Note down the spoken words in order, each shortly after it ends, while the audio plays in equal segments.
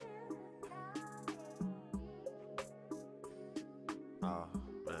Oh,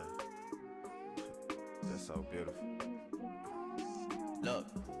 man. That's so beautiful. Look,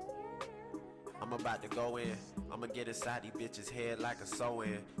 I'm about to go in. I'ma get inside these bitches' head like a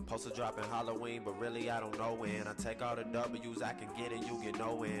sew-in. Poster dropping Halloween, but really I don't know when. I take all the W's I can get and you get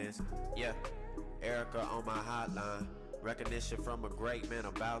no wins. Yeah, Erica on my hotline. Recognition from a great man,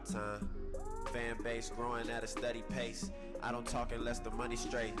 about time. Fan base growing at a steady pace. I don't talk unless the money's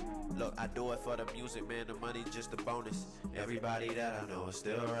straight. Look, I do it for the music, man, the money just a bonus. Everybody that I know is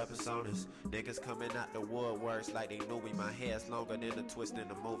still rap personas. Niggas coming out the woodworks like they knew me. My hair's longer than the twist in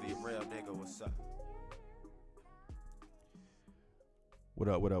the movie. Real nigga, what's up? What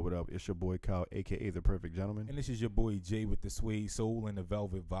up, what up, what up? It's your boy Kyle, a.k.a. The Perfect Gentleman. And this is your boy Jay with the Suede Soul and the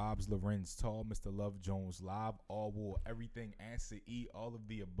Velvet Vibes. Lorenz Tall, Mr. Love Jones, live, all war, everything, answer E, all of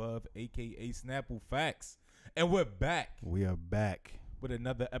the above, a.k.a. Snapple Facts. And we're back. We are back with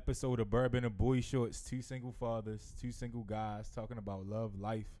another episode of Bourbon and Boy Shorts. Two single fathers, two single guys talking about love,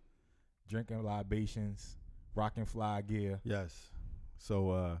 life, drinking libations, rocking fly gear. Yes.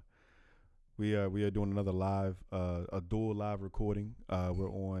 So, we are doing another live, a dual live recording. We're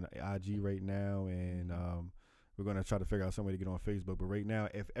on IG right now, and we're gonna try to figure out some way to get on Facebook. But right now,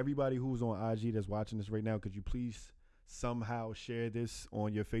 if everybody who's on IG that's watching this right now, could you please somehow share this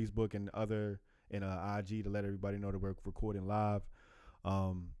on your Facebook and IG to let everybody know that we're recording live.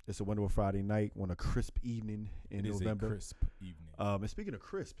 It's a wonderful Friday night on a crisp evening in November. It is a crisp evening. And speaking of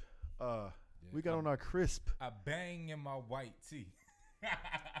crisp, we got on our crisp. I bang in my white tee.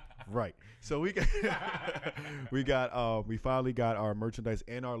 Right. So we finally got our merchandise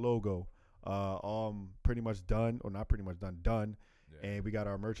and our logo pretty much done, or not pretty much done. Yeah. And we got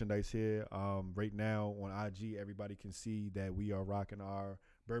our merchandise here. Right now on IG, everybody can see that we are rocking our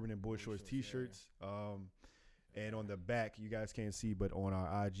Bourbon and Boy Shorts t-shirts. Yeah. And on the back, you guys can't see, but on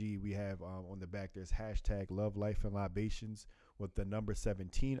our IG, we have on the back, there's hashtag Love, Life, and Libations with the number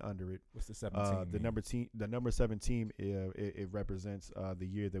 17 under it. What's the 17? The number 17, it represents the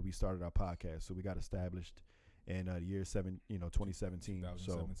year that we started our podcast. So we got established in the year 2017.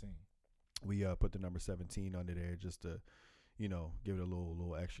 2017. So we put the number 17 under there just to, give it a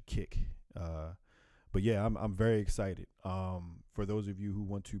little extra kick. But yeah, I'm very excited. For those of you who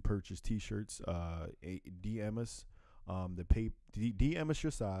want to purchase t-shirts, DM us, DM us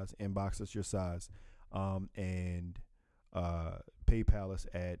your size, inbox us your size, and PayPal us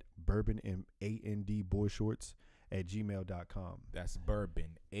at bourbon and boyshorts at gmail.com. That's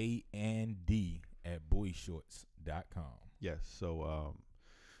bourbon and at boyshorts.com. Yes. So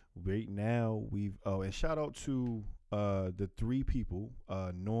right now and shout out to the three people,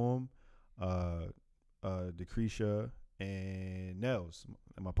 Norm, Decretia, and Nels,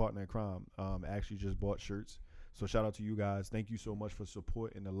 my partner in crime, actually just bought shirts. So shout out to you guys. Thank you so much for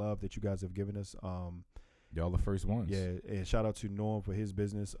support and the love that you guys have given us. Y'all the first ones. Yeah, and shout out to Norm for his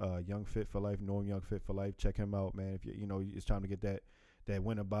business, Young Fit for Life. Norm Young Fit for Life. Check him out, man. If it's time to get that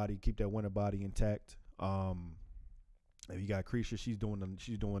winter body, keep that winter body intact. If you got Cretia, she's doing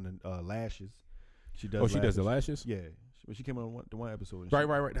the lashes. She does. She does the lashes. Yeah, she came on the one episode.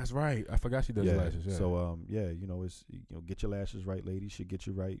 Right. That's right. I forgot she does the lashes. Yeah. So it's get your lashes right, lady. She'll get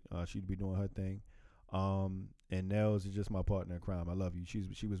you right. She'd be doing her thing. And Nels is just my partner in crime. I love you.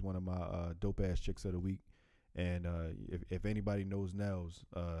 She was one of my dope ass chicks of the week. And if anybody knows Nels,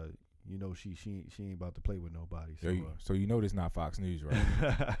 she ain't about to play with nobody. So this not Fox News,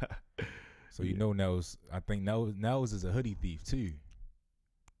 right? So Nels. I think Nels is a hoodie thief too.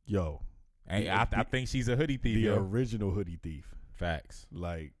 Yo. I think she's a hoodie thief. The original hoodie thief. Facts.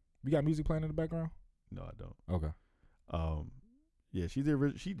 Like, we got music playing in the background? No, I don't. Okay. Yeah, she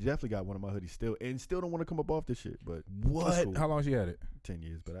definitely got one of my hoodies still, and still don't want to come up off this shit. But what? Cool. How long she had it? 10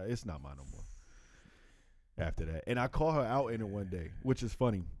 years, but it's not mine no more. After that, and I called her out in it one day, which is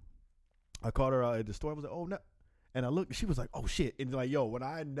funny. I called her out at the store. I was like, "Oh no," and I looked. She was like, "Oh shit!" And like, "Yo," when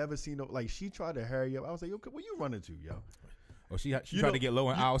I had never seen her, like, she tried to hurry up. I was like, "Yo, where you running to, yo?" Oh, she tried to get low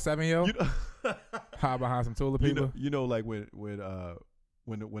in aisle 7, yo. Hide behind some toilet paper. Like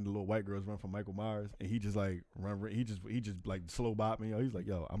when the little white girls run from Michael Myers, and he just like run. He just like slow bop me. Yo. He's like,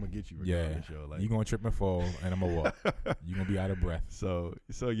 "Yo, I'm gonna get you regardless, yo." Like, you gonna trip and fall, and I'm gonna walk. You gonna be out of breath. So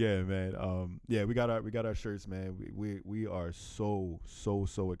yeah, man. We got our shirts, man. We are so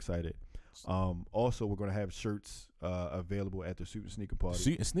excited. Also, we're gonna have shirts available at the Suit and Sneaker Party.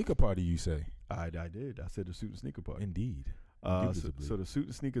 Suit and Sneaker Party, you say? I did. I said the Suit and Sneaker Party. Indeed. So the Suit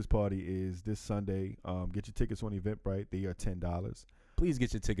and Sneakers Party is this Sunday. Get your tickets on Eventbrite. They are $10. Please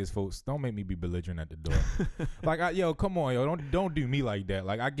get your tickets, folks. Don't make me be belligerent at the door. Come on, yo. Don't do me like that.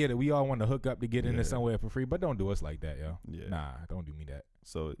 Like, I get it. We all want to hook up to get into somewhere for free, but don't do us like that, yo. Yeah. Nah, don't do me that.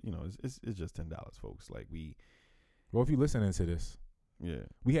 So it's just $10, folks. Like, well, if you're listening to this, Yeah.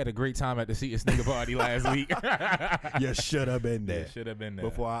 We had a great time at the Seat and Sneaker Party last week. You should have been there. Should have been there.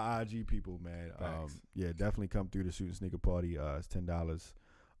 But for our IG people, man, yeah, definitely come through the Suit and Sneaker Party. It's $10.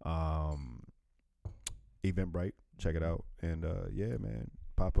 Eventbrite, check it out, and yeah, man,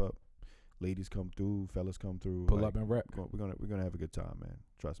 pop up. Ladies come through, fellas come through. Pull up and rep. We're gonna have a good time, man.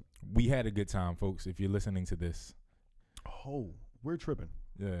 Trust me. We had a good time, folks. If you're listening to this, we're tripping.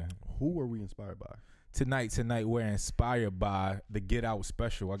 yeah. Who are we inspired by? Tonight, we're inspired by the Get Out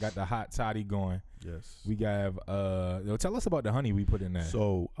special. I got the hot toddy going. Yes. We got tell us about the honey we put in there.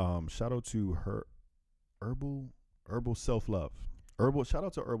 So, shout out to her Herbal Self Love. Shout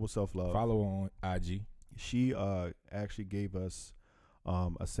out to Herbal Self Love. Follow on IG. She actually gave us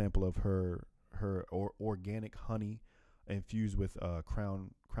a sample of her organic honey infused with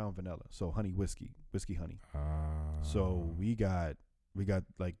Crown Vanilla. So honey whiskey honey. So we got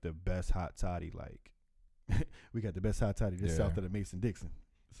like the best hot toddy, like we got the best hot toddy just south of the Mason-Dixon.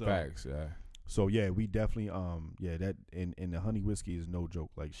 So, facts, yeah. So yeah, we definitely that and the honey whiskey is no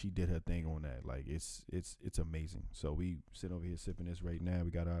joke. Like she did her thing on that. Like it's amazing. So we sit over here sipping this right now.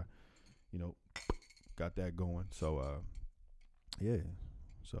 We got our, got that going. So yeah.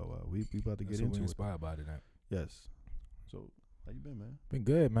 So we about to get into it. Inspired by that. Yes. So how you been, man? Been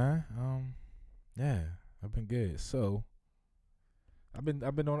good, man. Yeah, I've been good. So I've been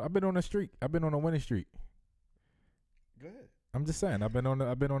on a streak. I've been on a winning streak. Go ahead. I'm just saying, I've been on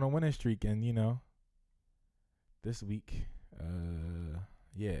a winning streak, and this week,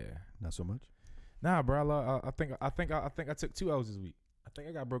 yeah, not so much. Nah, bro. I think I took 2 hours this week. I think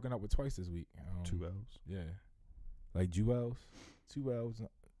I got broken up with twice this week. 2 hours. Yeah, like jewels, 2 hours.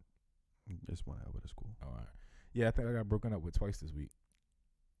 Just 1 hour. That's cool. All right. Yeah, I think I got broken up with twice this week.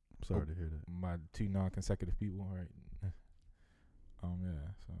 Sorry to hear that. My 2 non-consecutive people, right? Yeah.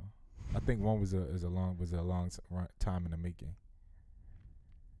 So I think one was a long time in the making,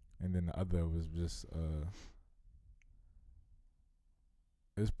 and then the other was just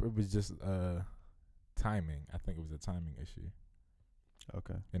it was just timing. I think it was a timing issue.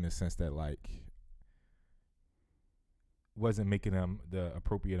 Okay. In the sense that like wasn't making them the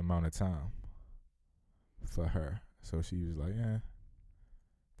appropriate amount of time for her, so she was like, "Yeah,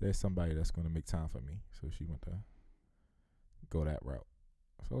 there's somebody that's going to make time for me." So she went to go that route.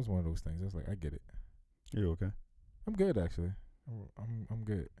 So it was one of those things. I was like, I get it. You okay? I'm good, actually. I'm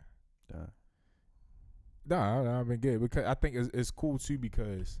good. Yeah. I've been good because I think it's cool too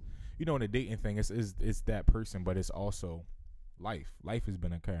because in the dating thing, it's that person, but it's also life. Life has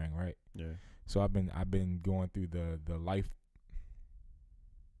been occurring, right? Yeah. So I've been going through the life,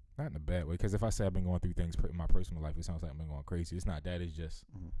 not in a bad way, because if I say I've been going through things in my personal life, it sounds like I've been going crazy. It's not that. It's just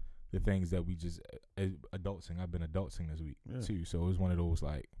the things that we just adulting. I've been adulting this week too, so it was one of those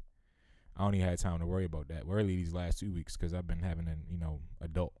like I only had time to worry about that. Really, these last 2 weeks because I've been having an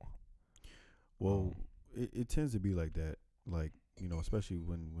adult. Well, it tends to be like that, like especially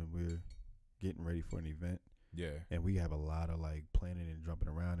when we're getting ready for an event. Yeah, and we have a lot of like planning and jumping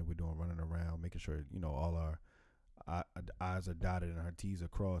around, and we're doing running around, making sure all our I's are dotted and our T's are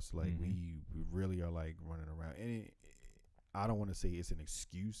crossed. Like we really are like running around, and I don't want to say it's an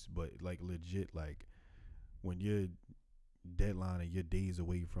excuse, but like legit, like when you're deadline and you're days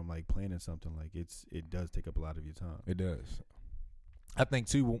away from like planning something, like it does take up a lot of your time. It does. I think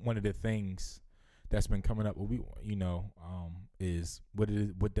too, one of the things that's been coming up, is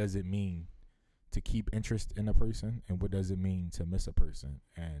what does it mean to keep interest in a person, and what does it mean to miss a person?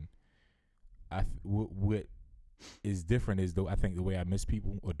 And what is different is though I think the way I miss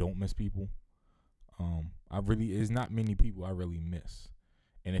people or don't miss people. It's not many people I really miss,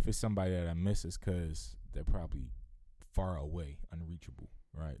 and if it's somebody that I miss, it's because they're probably far away, unreachable.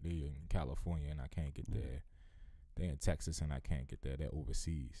 Right? They're in California and I can't get there. They're in Texas and I can't get there. They're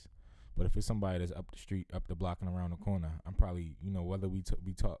overseas. But if it's somebody that's up the street, up the block, and around the corner, I'm probably whether we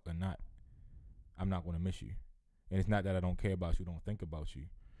talk or not, I'm not going to miss you. And it's not that I don't care about you, don't think about you,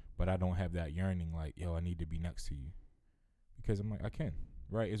 but I don't have that yearning like, yo, I need to be next to you, because I'm like, I can.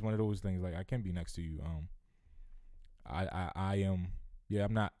 Right, it's one of those things like I can be next to you. I am. Yeah,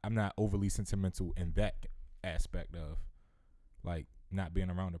 I'm not overly sentimental in that aspect of like not being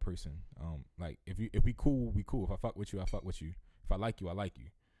around a person. Like if we cool, we cool. If I fuck with you, I fuck with you. If I like you, I like you.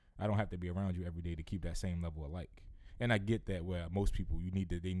 I don't have to be around you every day to keep that same level of like. And I get that where most people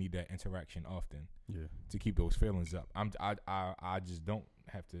they need that interaction often. Yeah. To keep those feelings up. I just don't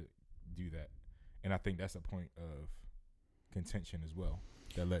have to do that, and I think that's a point of contention as well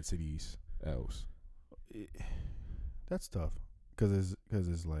that led to these L's. That's tough because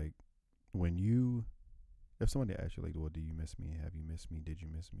it's like if somebody asks you like, well, do you miss me? Have you missed me? Did you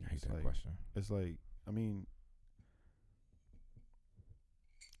miss me? I hate that like, question. It's like, I mean,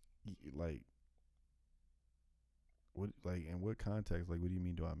 like what, like in what context? Like, what do you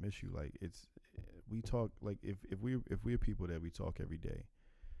mean? Do I miss you? Like, it's we talk like if we're people that we talk every day,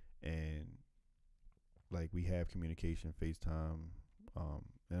 and like we have communication, FaceTime,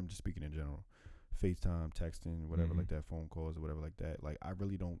 and I'm just speaking in general, FaceTime, texting, whatever, like that, phone calls or whatever like that. Like, I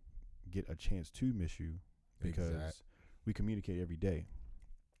really don't get a chance to miss you because we communicate every day.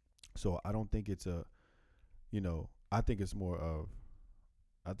 So I don't think it's a, I think it's more of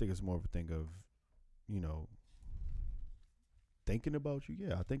a thing of, thinking about you.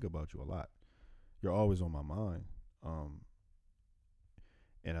 Yeah, I think about you a lot. You're always on my mind.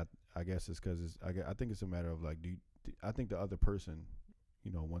 And I guess it's because I think it's a matter of like, I think the other person,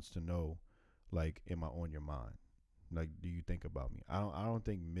 wants to know, like, am I on your mind? Like, do you think about me? I don't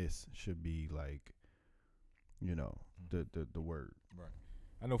think miss should be like, the word. Right.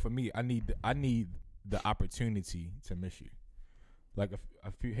 I know for me, I need the opportunity to miss you. Like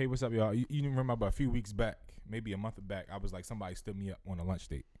a few, hey, what's up, y'all? You remember about a few weeks back, maybe a month back, I was like, somebody stood me up on a lunch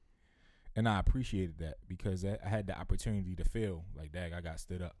date. And I appreciated that because I had the opportunity to feel like, dang, I got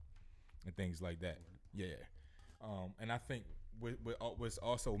stood up and things like that. Yeah. And I think what's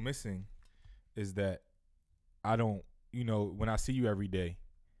also missing is that I don't, when I see you every day,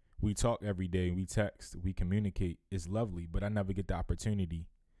 we talk every day, we text, we communicate, it's lovely, but I never get the opportunity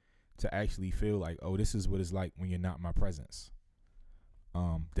to actually feel like, oh, this is what it's like when you're not in my presence.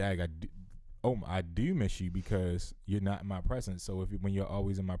 I do miss you because you're not in my presence. So when you're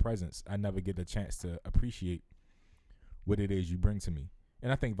always in my presence, I never get a chance to appreciate what it is you bring to me.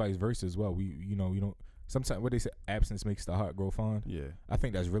 And I think vice versa as well. We don't, sometimes what they say, absence makes the heart grow fond. Yeah. I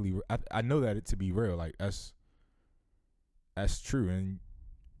think that's really, I know that it to be real. Like that's true. And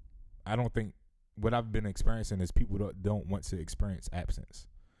I don't think what I've been experiencing is people don't want to experience absence.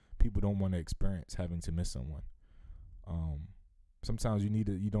 People don't want to experience having to miss someone. Sometimes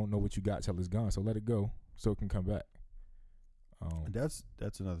you don't know what you got till it's gone. So let it go so it can come back. That's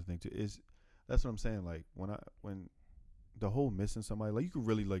another thing too. That's what I'm saying. Like when the whole missing somebody, like you could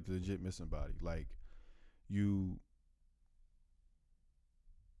really like legit miss somebody. Like you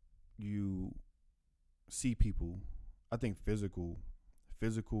see people. I think physical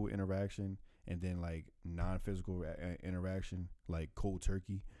interaction and then like non-physical interaction, like cold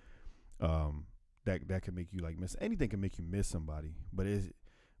turkey. That can make you like miss anything. Can make you miss somebody, but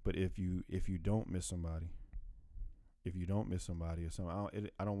if you don't miss somebody, or something,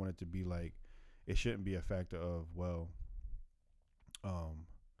 I don't want it to be like, it shouldn't be a factor of, well, I'm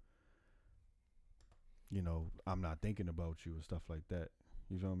not thinking about you or stuff like that.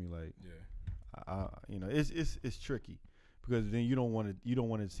 You feel me? Like, yeah, it's tricky because then you don't want it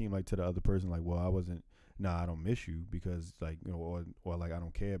to seem like to the other person like, well, I don't miss you because like, or like I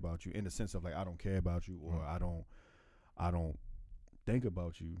don't care about you, in the sense of like I don't care about you, or I don't think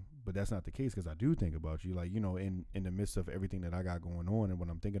about you. But that's not the case, because I do think about you. Like, in the midst of everything that I got going on, and when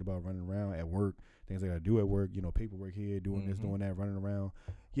I'm thinking about running around at work, things I gotta do at work, paperwork here, doing this, doing that, running around.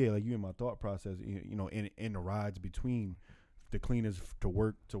 Yeah, like you in my thought process, in the rides between the cleaners to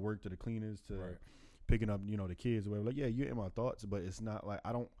work to the cleaners to picking up, the kids or whatever. Like, yeah, you're in my thoughts, but it's not like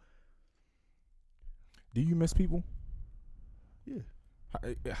I don't. Do you miss people? Yeah.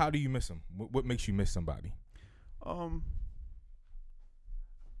 How do you miss them? What makes you miss somebody? I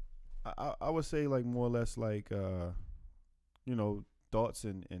would say like more or less like thoughts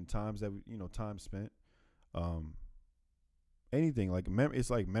and times that time spent. Anything like it's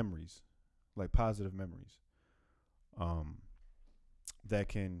like memories, like positive memories. That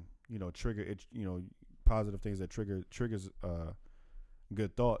can trigger it. Positive things that triggers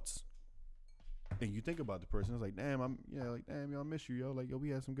good thoughts. And you think about the person, it's like, damn, I miss you, yo. Like, yo, we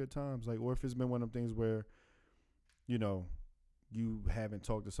had some good times. Like, or if it's been one of them things where, you haven't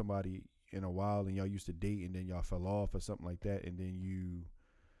talked to somebody in a while and y'all used to date and then y'all fell off or something like that, and then you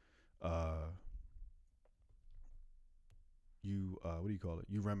what do you call it?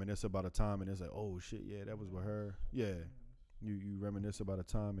 You reminisce about a time and it's like, oh shit, yeah, that was with her. Yeah. You reminisce about a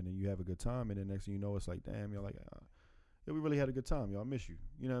time and then you have a good time, and then next thing you know, it's like, damn, you're like, yeah, we really had a good time, yo. I miss you.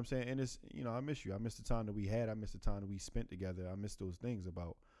 You know what I'm saying? And it's, I miss you. I miss the time that we had. I miss the time that we spent together. I miss those things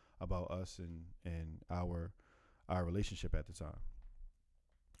about us and our relationship at the time.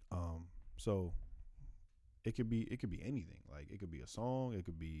 So it could be anything. Like, it could be a song. It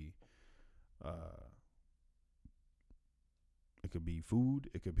could be food.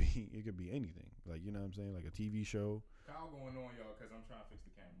 It could be anything. Like, you know what I'm saying? Like a TV show. Kyle going on, y'all, because I'm trying to fix the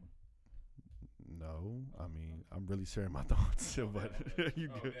camera. No, I mean, I'm really sharing my thoughts. But you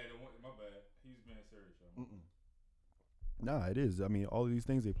good? My bad. He's being serious, y'all. Nah, it is. I mean, all of these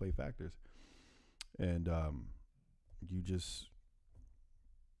things, they play factors, and you just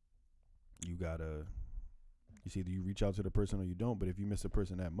you gotta. It's either you reach out to the person or you don't. But if you miss the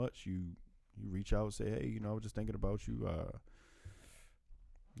person that much, you reach out and say, hey, I was just thinking about you.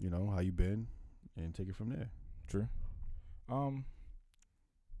 How you been, and take it from there. True.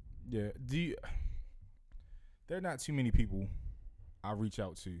 Yeah. There are not too many people I reach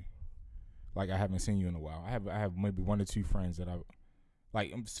out to. Like, I haven't seen you in a while. I have maybe one or two friends that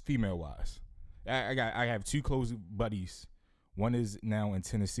female wise. I have two close buddies. One is now in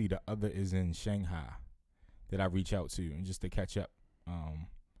Tennessee. The other is in Shanghai. That I reach out to and just to catch up.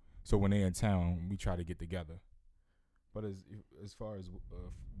 So when they're in town, we try to get together. But as far as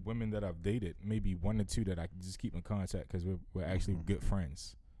women that I've dated, maybe one or two that I can just keep in contact because we're actually good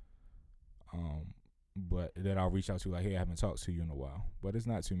friends. But that I'll reach out to like, hey, I haven't talked to you in a while. But it's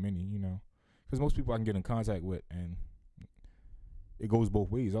not too many, because most people I can get in contact with, and it goes both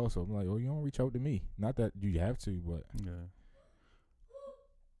ways. Also, I'm like, oh, you don't reach out to me. Not that you have to, but yeah.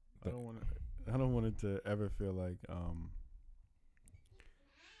 I don't want it to ever feel like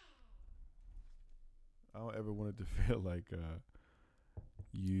I don't ever want it to feel like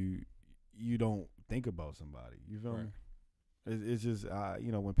you don't think about somebody. You feel me? It's just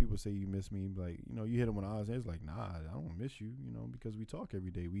when people say you miss me, like you hit them with eyes. It's like, nah, I don't miss you. Because we talk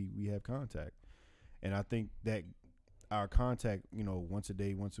every day. We have contact, and I think that our contact, once a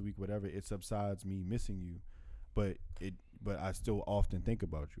day, once a week, whatever, it subsides me missing you. But I still often think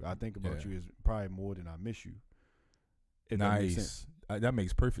about you. I think about you is probably more than I miss you. Nice. That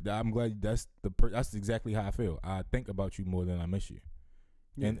makes perfect. I'm glad that's exactly how I feel. I think about you more than I miss you.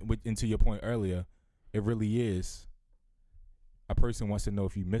 Yeah. And to your point earlier, it really is. A person wants to know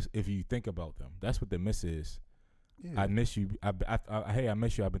if you think about them. That's what the miss is. Yeah. I miss you. Hey, I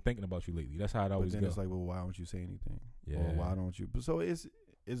miss you. I've been thinking about you lately. That's how it always goes. But then it's like, well, why don't you say anything? Yeah. Or why don't you? So it's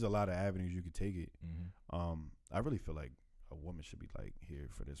a lot of avenues you could take it. Mm-hmm. I really feel like a woman should be like here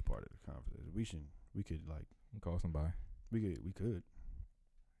for this part of the conversation. We could like call somebody. We could.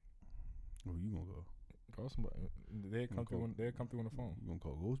 Where you gonna go? Call somebody. They'll come through on the phone. You gonna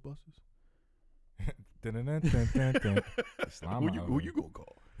call Ghostbusters? Who you gonna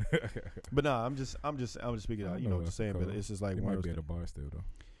call? But nah, I'm just speaking out. Just saying. But it's just like it one might of be those at a bar still though.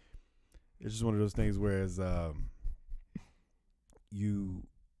 It's just one of those things. Whereas you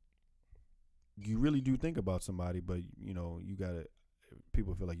really do think about somebody, but you gotta.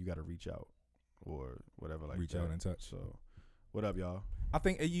 People feel like you gotta reach out or whatever. Like reach out and touch. So, what up, y'all? I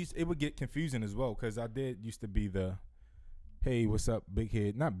think it would get confusing as well because I did used to be the, hey, what's up, big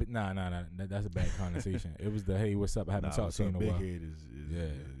head? Nah. That's a bad connotation. It was the, hey, what's up? I haven't talked to you in a while. Big head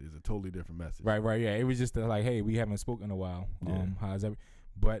is a totally different message. Right. Yeah. It was just like, hey, we haven't spoken in a while. Yeah. How's everything?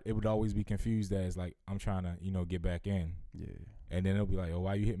 But it would always be confused as like I'm trying to get back in. Yeah. And then it'll be like, oh,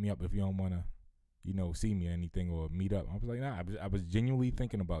 why you hit me up if you don't want to, see me or anything or meet up? I was like, nah, I was genuinely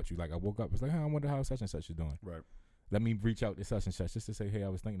thinking about you. Like I woke up, I was like, I wonder how such and such is doing. Right. Let me reach out to such and such just to say, hey, I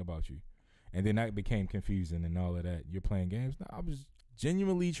was thinking about you. And then that became confusing and all of that. You're playing games. No, I was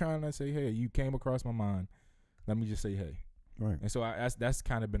genuinely trying to say, hey, you came across my mind. Let me just say, hey. Right. And so that's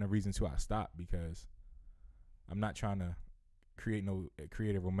kind of been a reason too I stopped because I'm not trying to create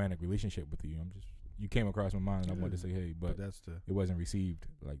a romantic relationship with you. You came across my mind and I wanted to say, hey, but it wasn't received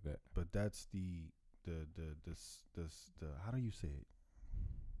like that. But that's the how do you say it?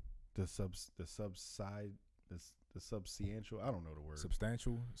 The substantial, I don't know the word.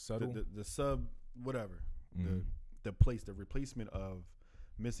 Substantial, subtle. The sub, whatever. Mm-hmm. The replacement of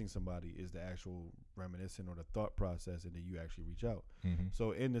missing somebody is the actual reminiscent or the thought process, and then you actually reach out. Mm-hmm.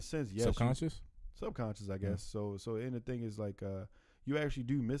 So in the sense, yes, subconscious, I guess. Mm-hmm. So in the thing is like, you actually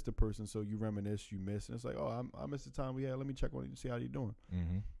do miss the person, so you reminisce, you miss, and it's like, oh, I missed the time we had. Let me check on you and see how you're doing.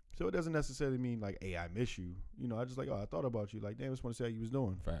 Mm-hmm. So it doesn't necessarily mean like, hey, I miss you. I just like, oh, I thought about you. Like, damn, I just want to see how you was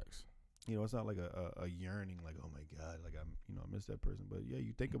doing. Facts. It's not like a yearning, like, oh my God, like I miss that person. But yeah,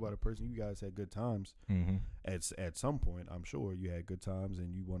 you think about a person, you guys had good times. Mm-hmm. At some point, I'm sure you had good times,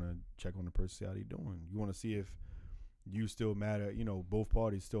 and you want to check on the person, see how they doing. You want to see if you still matter, both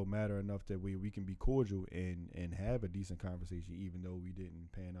parties still matter enough that we can be cordial and have a decent conversation, even though we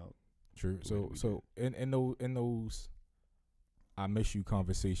didn't pan out. True. So in those I miss you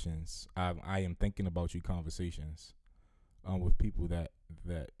conversations, I am thinking about you conversations. With people that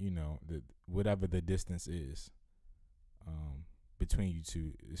whatever the distance is between you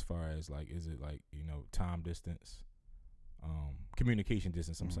two, as far as like, is it like time distance, communication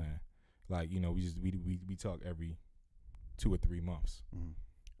distance? I'm saying, like we talk every 2 or 3 months.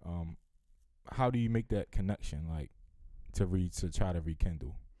 Mm-hmm. How do you make that connection, like to try to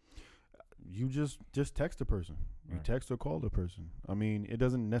rekindle? You just text the person. You text or call the person. I mean, it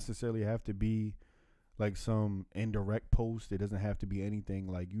doesn't necessarily have to be like some indirect post. It doesn't have to be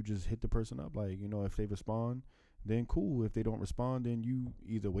anything. Like you just hit the person up. Like, you know, if they respond, then cool. If they don't respond, then you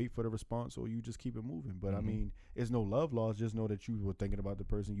either wait for the response or you just keep it moving. But I mean, it's no love lost. Just know that you were thinking about the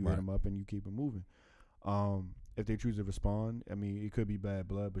person. You hit them up and you keep it moving. If they choose to respond, I mean, it could be bad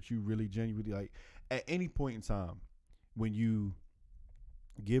blood, but you really genuinely, like, at any point in time, when you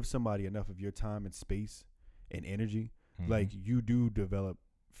give somebody enough of your time and space and energy, like, you do develop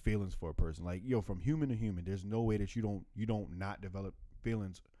feelings for a person. Like, yo, from human to human, there's no way that you don't not develop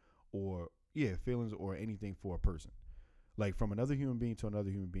feelings or anything for a person. Like, from another human being to another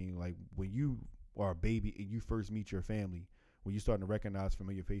human being, like, when you are a baby and you first meet your family, when you're starting to recognize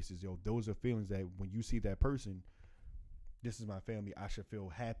familiar faces, yo, those are feelings that when you see that person, this is my family, I should feel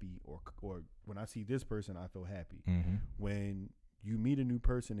happy, or when I see this person, I feel happy. When you meet a new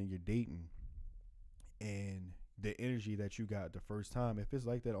person and you're dating, and the energy that you got the first time, if it's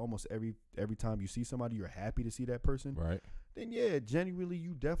like that almost every time you see somebody, you're happy to see that person, right? Then yeah, genuinely,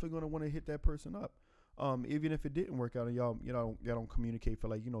 you definitely gonna want to hit that person up. Even if it didn't work out and y'all don't communicate for,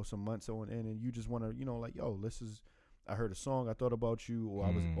 like, you know, some months on end, and you just want to, you know, like, yo, I heard a song, I thought about you, or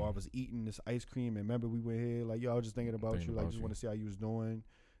I was eating this ice cream, and remember we were here, like, yo, I was just thinking about you, like, just want to see how you was doing,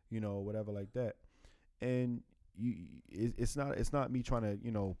 you know, whatever like that. And it's not me trying to,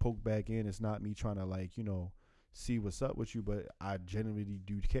 you know, poke back in. It's not me trying to, like, you know, see what's up with you, but I genuinely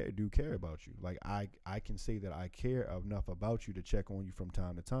do care about you. Like, I can say that I care enough about you to check on you from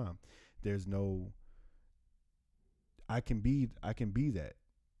time to time. There's no, I can be that,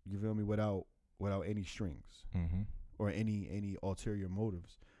 you feel me, without any strings or any ulterior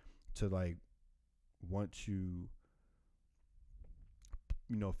motives to, like, want to,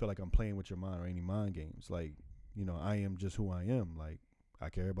 you know, feel like I'm playing with your mind or any mind games. Like, you know, I am just who I am. Like, I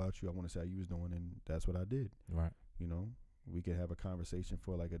care about you. I want to see how you was doing, and that's what I did. Right. You know, we could have a conversation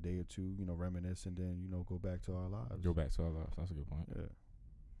for like a day or two, you know, reminisce, and then, you know, go back to our lives. That's a good point.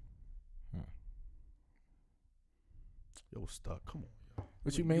 Yeah. Yo, stuck. Come on, yo.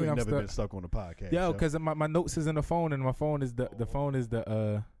 What you mean? You ain't I'm never been stuck on the podcast. Yo, because my notes is in the phone, and my phone is the phone is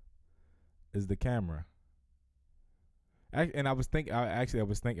the camera. And I was thinking, I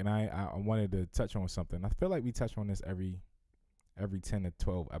wanted to touch on something. I feel like we touch on this every 10 to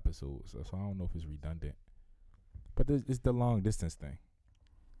 12 episodes, so I don't know if it's redundant. But it's the long distance thing.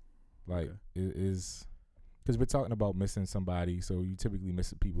 Like, it is, because we're talking about missing somebody, so you typically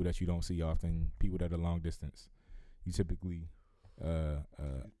miss people that you don't see often, people that are long distance. You typically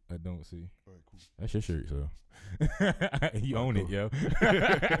don't see. All right, cool. That's your shirt, so you own it, yo.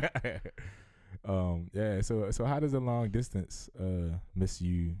 Yeah. So how does a long distance miss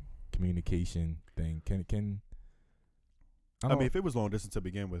you communication thing? Can I mean, if it was long distance to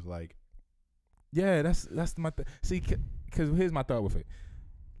begin with, like, yeah, that's my see, because here's my thought with it.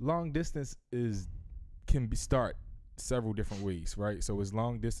 Long distance can start several different ways, right? So it's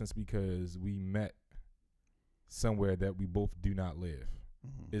long distance because we met somewhere that we both do not live.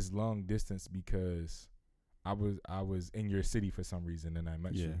 It's long distance because I was in your city for some reason and I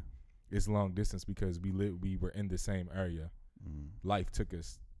met you. It's long distance because we were in the same area. Life took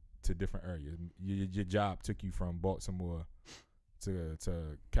us to different areas. Your job took you from Baltimore to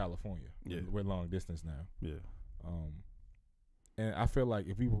California. We're long distance now. And I feel like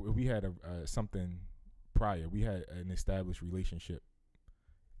if we had something prior, we had an established relationship,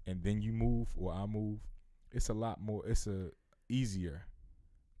 and then you move or I move, it's a lot more. It's easier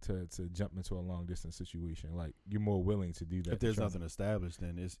to jump into a long distance situation. Like, you're more willing to do that. If there's nothing established,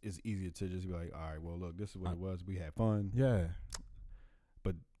 then it's easier to just be like, all right, well, look, this is what it was. We had fun. Yeah.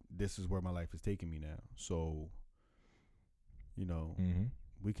 But this is where my life is taking me now. So, you know,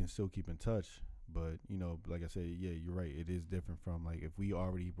 we can still keep in touch. But, you know, like I said, yeah, you're right. It is different from, like, if we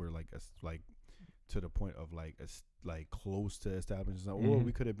already were like to the point of like close to establishing something, or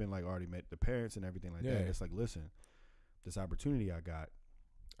we could have been like already met the parents and everything like that. It's like, listen, this opportunity I got,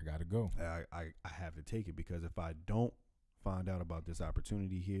 I gotta go. I have to take it, because if I don't find out about this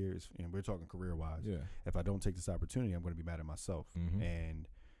opportunity here, and we're talking career wise, if I don't take this opportunity, I'm going to be mad at myself. And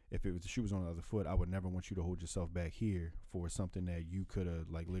if it was the shoe was on the other foot, I would never want you to hold yourself back here for something that you could have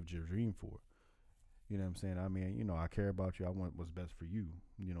like lived your dream for. You know what I'm saying? I mean, you know, I care about you. I want what's best for you.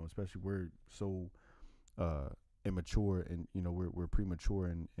 You know, especially we're so immature, and, you know, we're premature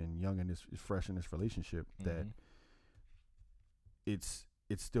and young in this, fresh in this relationship, that it's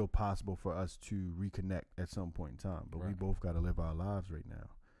still possible for us to reconnect at some point in time. But we both got to live our lives right now.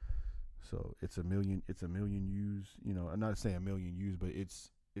 So it's a million views. You know, I'm not saying a million views, but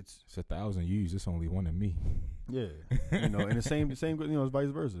it's 1,000 views. It's only one of me. Yeah, you know, and the same. You know, it's vice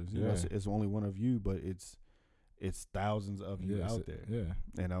versa. You know, it's only one of you, but it's thousands of you out there. Yeah.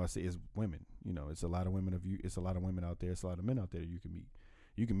 And I would say it's women. You know, it's a lot of women of you. It's a lot of women out there. It's a lot of men out there you can meet.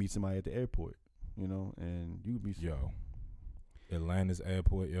 You can meet somebody at the airport, you know, and you can meet Yo, Atlanta's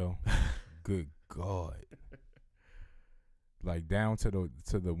airport, yo. Good God. Like down to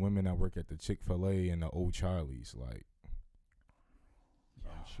the women that work at the Chick-fil-A and the Old Charlie's, like,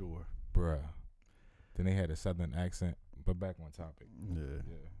 I'm sure. bruh. Then they had a southern accent, but back on topic. Yeah.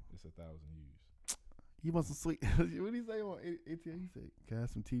 Yeah, it's 1,000 years. You want some sweet? What did he say on ATL? He said, "Can I have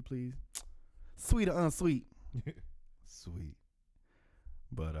some tea, please? Sweet or unsweet? Sweet."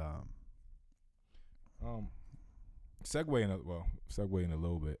 But segue in a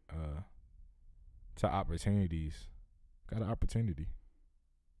little bit to opportunities. Got an opportunity.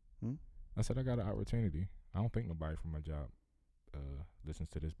 I said I got an opportunity. I don't think nobody from my job listens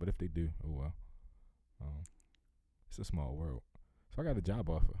to this, but if they do, oh well. It's a small world. So I got a job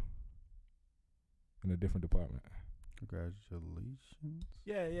offer in a different department. congratulations.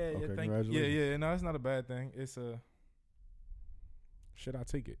 Yeah. Okay, Thank congratulations. Yeah. No, it's not a bad thing. It's should I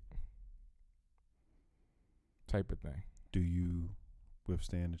take it? Type of thing. Do you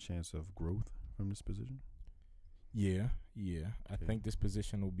withstand the chance of growth from this position? Yeah. I Okay. think this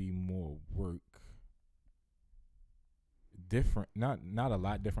position will be more work. Different, not a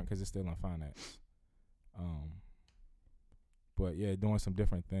lot different because it's still in finance. But yeah, doing some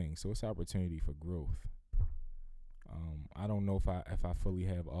different things. So it's an opportunity for growth. I don't know if I fully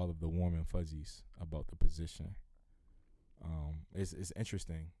have all of the warm and fuzzies about the position. It's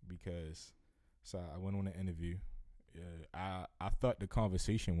interesting because so I went on an interview. I thought the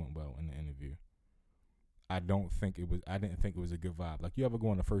conversation went well in the interview. I didn't think it was a good vibe. Like, you ever go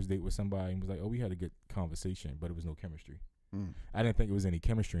on a first date with somebody and was like, oh, we had a good conversation, but it was no chemistry. I didn't think it was any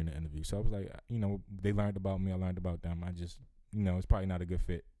chemistry in the interview. So I was like, you know, they learned about me, I learned about them. I just, you know, it's probably not a good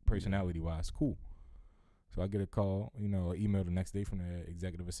fit personality wise. Cool. So I get a call, you know, an email the next day from the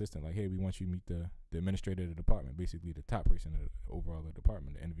executive assistant, like, hey, we want you to meet the administrator of the department, basically the top person of the overall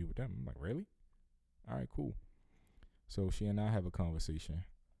department, to interview with them. I'm like, really? All right, cool. So she and I have a conversation.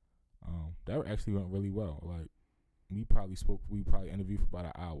 That actually went really well. Like, we probably interviewed for about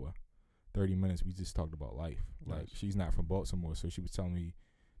an hour, 30 minutes. We just talked about life. Nice. Like, she's not from Baltimore, so she was telling me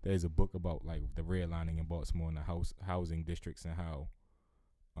there's a book about, like, the redlining in Baltimore and the housing districts and how,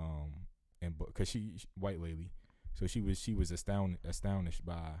 because she white lady, so she was astonished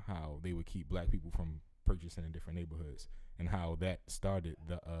by how they would keep black people from purchasing in different neighborhoods and how that started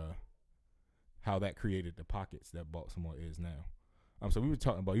how that created the pockets that Baltimore is now. So we were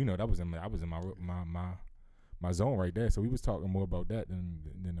talking about, you know, I was in my zone right there. So we was talking more about that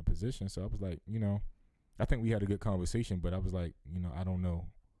than the position. So I was like, you know, I think we had a good conversation, but I was like, you know, I don't know.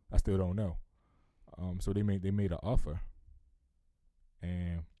 I still don't know. So they made an offer,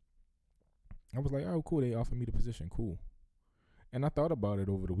 and I was like, oh, cool. They offered me the position. Cool. And I thought about it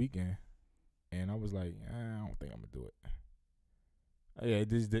over the weekend, and I was like, I don't think I'm gonna do it. Yeah, it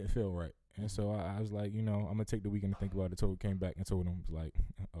just didn't feel right. And so I was like, you know, I'm gonna take the weekend to think about it. Came back and told him, was like,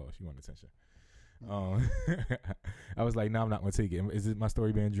 oh, she wanted attention. I was like, no, I'm not gonna take it. Is it my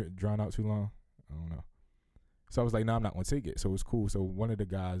story being drawn out too long? I don't know. So I was like, no, I'm not gonna take it. So it's cool. So one of the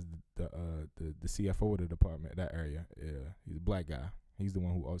guys, the CFO of the department, that area, he's a black guy. He's the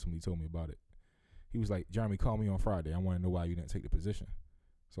one who ultimately told me about it. He was like, Jeremy, call me on Friday. I want to know why you didn't take the position.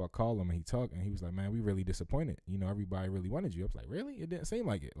 So I called him and he talked, and he was like, man, we really disappointed. You know, everybody really wanted you. I was like, really? It didn't seem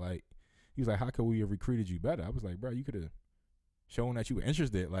like it. Like, he was like, how could we have recruited you better? I was like, bro, you could have shown that you were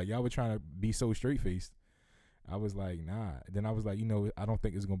interested. Like, y'all were trying to be so straight-faced. I was like, nah. Then I was like, you know, I don't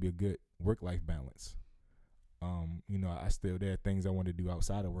think it's going to be a good work-life balance. You know, there are things I want to do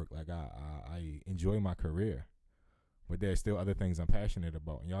outside of work. Like, I enjoy my career, but there's still other things I'm passionate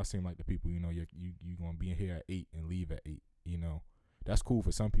about. And y'all seem like the people, you know, you going to be in here at 8 and leave at 8, you know. That's cool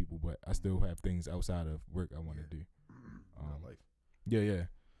for some people, but I still have things outside of work I want to do. Yeah.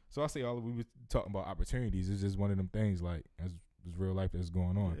 So I say we were talking about opportunities. It's just one of them things, like, as real life that's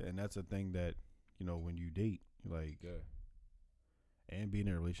going on. Yeah, and that's a thing that, you know, when you date, like, and being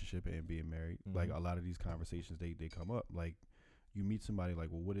in a relationship and being married, like, a lot of these conversations, they come up. Like, you meet somebody, like,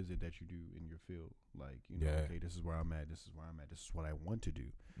 well, what is it that you do in your field? Like, you know, okay, this is where I'm at. This is where I'm at. This is what I want to do.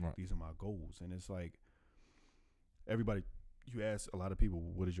 Right. These are my goals. And it's like, everybody, you ask a lot of people,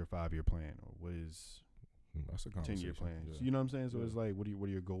 what is your 5-year plan? Or what is that's a 10-year plan? Yeah. So, you know what I'm saying? So it's like, what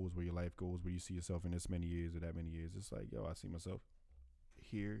are your goals? What are your life goals? Where do you see yourself in this many years or that many years? It's like, yo, I see myself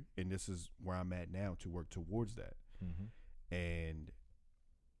here, and this is where I'm at now to work towards that. And,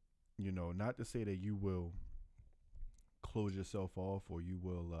 you know, not to say that you will close yourself off or you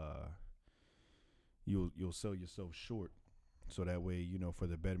will you'll sell yourself short so that way, you know, for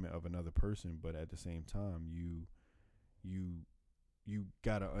the betterment of another person. But at the same time, you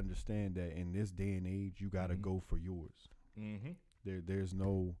gotta understand that in this day and age, you gotta go for yours. There's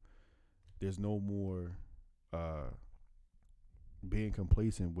no more being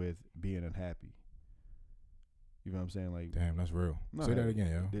complacent with being unhappy. You know what I'm saying? Like, damn, that's real. Say that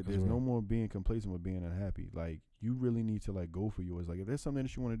again, yo. There's no more being complacent with being unhappy. Like, you really need to like go for yours. Like, if there's something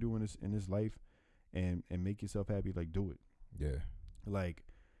that you want to do in this life, and make yourself happy, like, do it. Yeah. Like,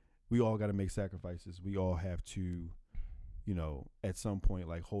 we all got to make sacrifices. We all have to, you know, at some point,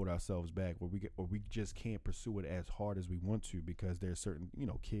 like, hold ourselves back, or we just can't pursue it as hard as we want to because there's certain, you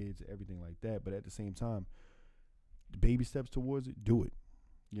know, kids, everything like that. But at the same time, baby steps towards it, do it.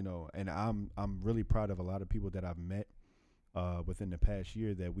 You know, and I'm really proud of a lot of people that I've met within the past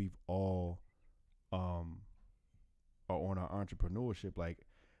year that we've all are on our entrepreneurship. Like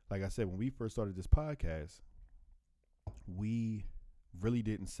I said, when we first started this podcast, we really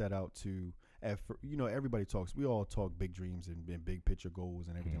didn't set out to, you know, everybody talks, we all talk big dreams and big picture goals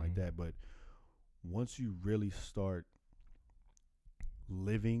and everything like that. But once you really start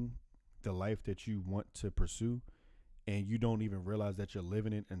living the life that you want to pursue, and you don't even realize that you're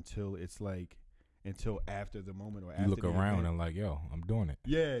living it until after the moment, or you after look the around event. and like, yo, I'm doing it.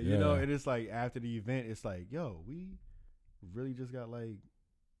 Yeah, you know, and it's like after the event, it's like, yo, we really just got like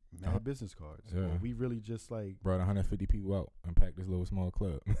mad business cards. Yeah. Or we really just like brought 150 people out and packed this little small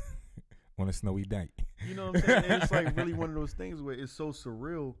club on a snowy night. You know what I'm saying? And it's like really one of those things where it's so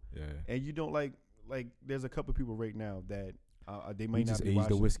surreal. Yeah. And you don't like there's a couple of people right now that they might We not just be aged the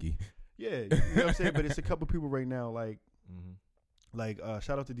watching. whiskey. Yeah, you know what I'm saying? But it's a couple people right now, like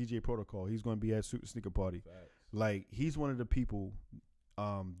shout out to DJ Protocol. He's going to be at Sneaker Party. Facts. Like, he's one of the people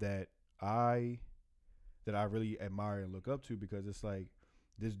that I really admire and look up to, because it's like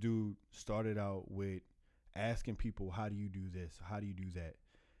this dude started out with asking people, how do you do this? How do you do that?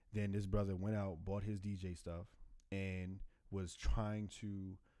 Then this brother went out, bought his DJ stuff, and was trying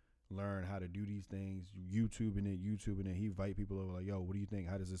to learn how to do these things, YouTubing it. He invite people over, like, yo, what do you think?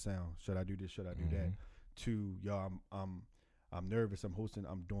 How does it sound? Should I do this? Should I do that? To, yo, I'm nervous. I'm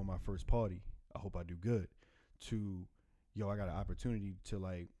doing my first party. I hope I do good. To, yo, I got an opportunity to,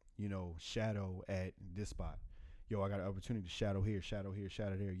 like, you know, shadow at this spot. Yo, I got an opportunity to shadow here, shadow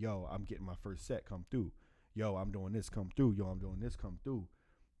there. Yo, I'm getting my first set, come through. Yo, I'm doing this, come through. Yo, I'm doing this, come through.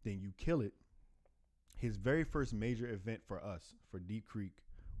 Then you kill it. His very first major event for us, for Deep Creek,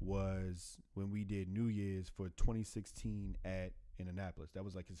 was when we did New Year's for 2016 at Indianapolis. That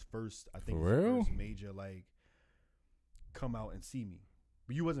was like his first, I think, first major, like, come out and see me.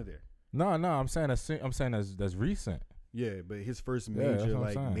 But you wasn't there. No, I'm saying that's recent. Yeah, but his first major,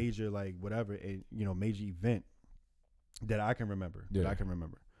 major, like, whatever, you know, major event that I can remember.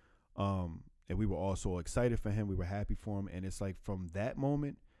 And we were all so excited for him. We were happy for him. And it's like from that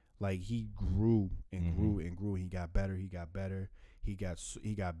moment, like, he grew and grew and grew. He got better. He got better. He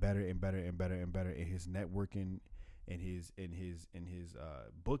got better and better and better and better. And his networking and his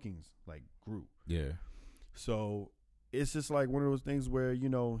bookings, like, grew. Yeah. So it's just like one of those things where, you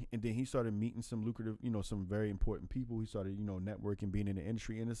know, and then he started meeting some lucrative, you know, some very important people. He started, you know, networking, being in the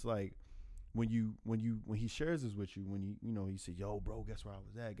industry. And it's like, when he shares this with you, when you know, he said, yo, bro, guess where I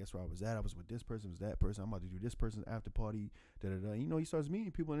was at? I was with this person, was that person. I'm about to do this person's after party. You know, he starts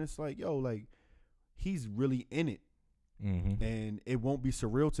meeting people, and it's like, yo, like, he's really in it. And it won't be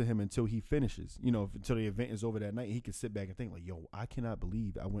surreal to him until he finishes, you know, until the event is over that night. He can sit back and think, like, yo, I cannot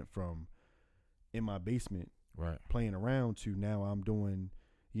believe I went from in my basement playing around to now I'm doing,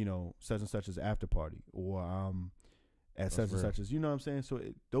 you know, such and such as after party, or at such and such as, you know what I'm saying? So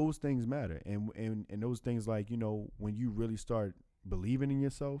those things matter. And those things, like, you know, when you really start believing in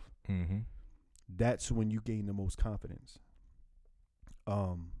yourself, that's when you gain the most confidence.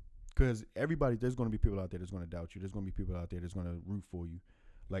 Because there's going to be people out there that's going to doubt you. There's going to be people out there that's going to root for you.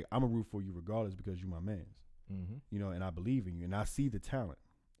 Like, I'm going to root for you regardless, because you're my mans. You know, and I believe in you, and I see the talent.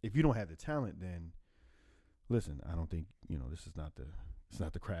 If you don't have the talent, then listen, I don't think, you know, it's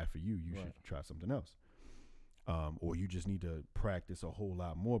not the craft for you. You should try something else. Or you just need to practice a whole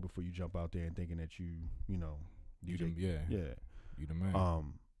lot more before you jump out there and thinking that you know, you the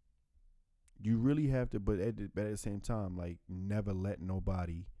man. You really have to, but at the same time, like, never let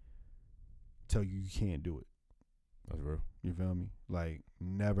nobody tell you can't do it. That's real. You feel me? Like,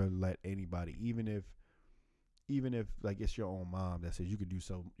 never let anybody, even if like it's your own mom that says you could do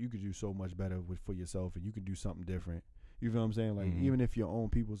so much better for yourself, and you could do something different. You feel what I'm saying? Like, even if your own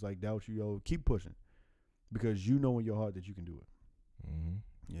people's like doubt you, yo, keep pushing, because you know in your heart that you can do it.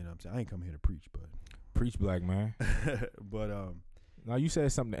 You know what I'm saying? I ain't come here to preach, but preach, black man. But Now you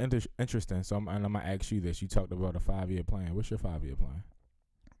said something interesting, so I'm gonna ask you this. You talked about a 5-year plan. What's your 5-year plan?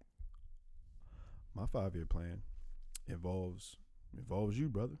 My 5-year plan involves you,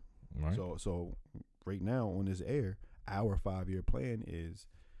 brother. Right. So right now on this air, our 5-year plan is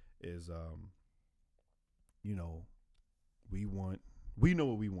you know, we know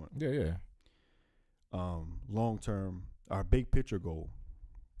what we want. Yeah. Long term, our big picture goal,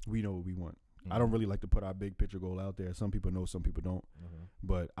 we know what we want. I don't really like to put our big picture goal out there. Some people know, some people don't.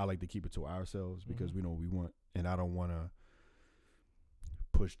 But I like to keep it to ourselves because we know what we want, and I don't want to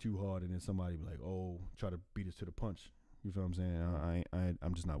push too hard and then somebody be like, "Oh, try to beat us to the punch." You feel what I'm saying?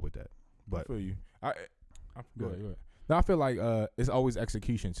 I'm just not with that. But I feel you. Go ahead. No, I feel like it's always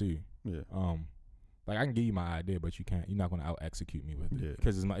execution too. Yeah. Like I can give you my idea, but you're not gonna out execute me with it. Yeah.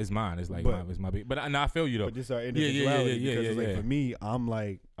 Because it's mine. It's like it's my big. But I feel you though. But just our individuality. Yeah. Because like for me,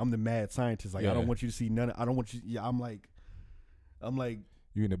 I'm the mad scientist. Like I don't want you to see none. I don't want you. Yeah. I'm like.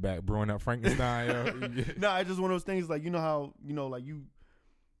 You in the back brewing up Frankenstein. Yo. No, it's just one of those things. Like you know how like you.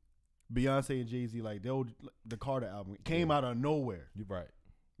 Beyonce and Jay-Z, like the Carter album came out of nowhere. You're right.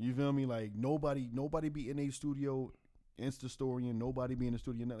 You feel me? Like nobody be in a studio, Insta storying, nobody be in the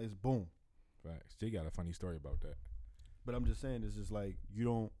studio. It's boom. Facts. Jay got a funny story about that. But I'm just saying, it's just like you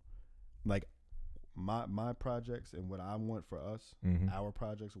don't like my projects and what I want for us, our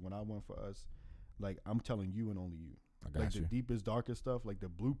projects and what I want for us. Like I'm telling you and only you. I got like you. The deepest, darkest stuff, like the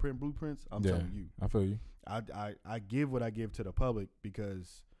blueprints. I'm telling you. I feel you. I give what I give to the public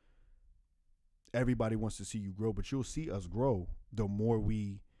because everybody wants to see you grow, but you'll see us grow the more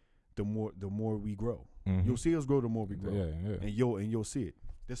we grow. You'll see us grow the more we grow. Yeah. And you'll see it.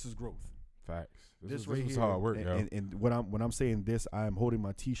 This is growth. Facts. This right is here, hard work, yo. And when I'm saying this, I am holding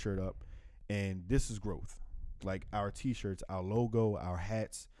my T-shirt up, and this is growth. Like our T-shirts, our logo, our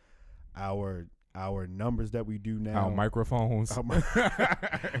hats, our numbers that we do now, our microphones,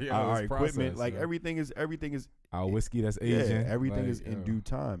 our equipment, like everything is our whiskey that's aging. Everything is in due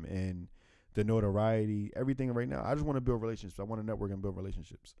time, and the notoriety, everything right now. I just want to build relationships. I want to network and build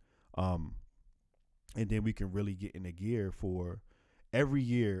relationships, and then we can really get in the gear for every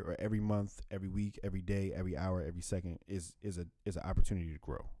year or every month, every week, every day, every hour, every second is an opportunity to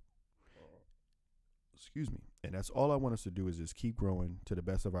grow. Excuse me. And that's all I want us to do is just keep growing to the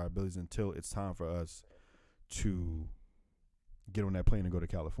best of our abilities until it's time for us to get on that plane and go to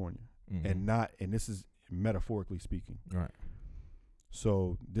California. And this is metaphorically speaking. Right.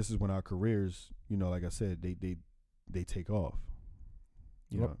 So this is when our careers, like I said, they take off.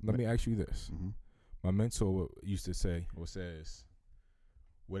 Let me ask you this. My mentor used to say or says,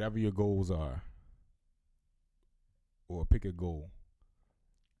 whatever your goals are, or pick a goal,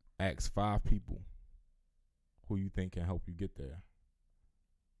 ask 5 people who you think can help you get there.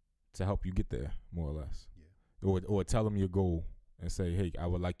 To help you get there, more or less. Yeah. Or tell them your goal and say, hey, I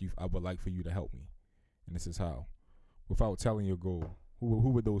would like for you to help me. And this is how. Without telling your goal,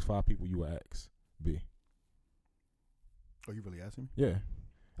 who would those 5 people you would ask be? Are you really asking me? Yeah.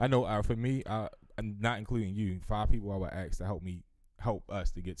 I know for me, not including you, 5 people I would ask to help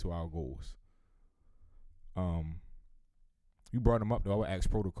us to get to our goals. You brought them up though. I would ask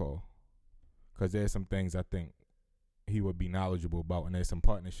Protocol, because there's some things I think he would be knowledgeable about, and there's some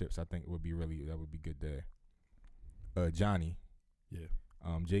partnerships I think would be good there. Johnny, yeah.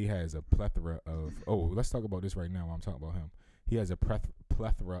 Jay has a plethora of. Oh, let's talk about this right now while I'm talking about him. He has a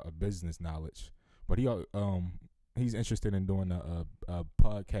plethora of business knowledge, but he's interested in doing a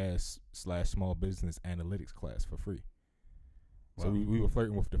podcast / small business analytics class for free. Wow. So we were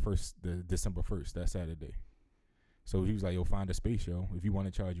flirting with the December 1st, that Saturday. So he was like, yo, find a space, yo. If you want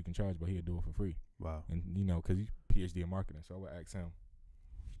to charge, you can charge, but he'll do it for free. Wow. And, because he's PhD in marketing, so I would ask him.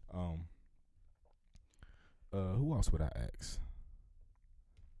 Who else would I ask?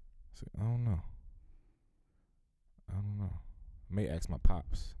 I don't know. I may ask my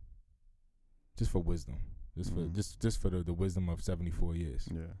pops. Just for wisdom. Just for the wisdom of 74 years.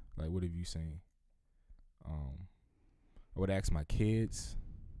 Yeah. Like, what have you seen? I would ask my kids.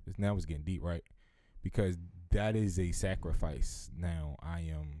 Now it's getting deep, right? Because that is a sacrifice now I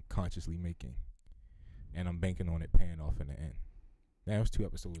am consciously making. And I'm banking on it paying off in the end. Now, it's 2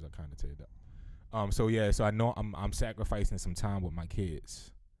 episodes I kind of teared up. So I know I'm sacrificing some time with my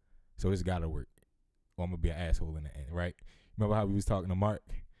kids. So it's got to work. Or I'm going to be an asshole in the end, right? Remember how we was talking to Mark?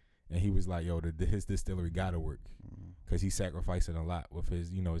 And he was like, yo, his distillery got to work. Because he's sacrificing a lot with his,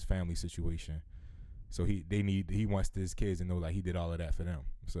 his family situation. So he wants his kids to know, like, he did all of that for them.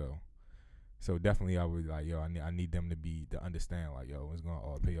 So definitely I would like, yo, I need them to understand, like, yo, it's going to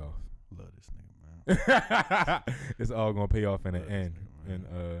all pay off. Love this nigga, man. It's all going to pay off in the end. Nigga, and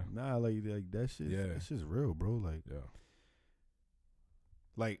like that shit, yeah, that shit's real, bro. Like, yeah.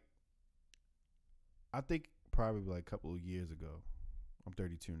 like, I think probably like a couple of years ago. I'm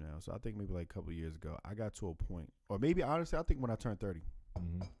 32 now, so I think maybe like a couple of years ago, I got to a point, or maybe honestly, I think when I turned 30,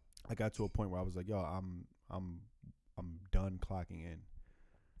 I got to a point where I was like, yo, I'm done clocking in.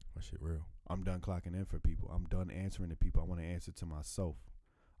 That shit real. I'm done clocking in for people. I'm done answering to people. I want to answer to myself.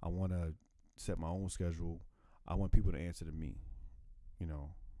 I want to set my own schedule. I want people to answer to me, you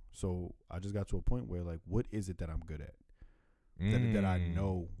know. So I just got to a point where, like, what is it that I'm good at? That I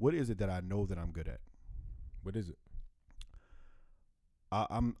know. What is it that I know that I'm good at? What is it?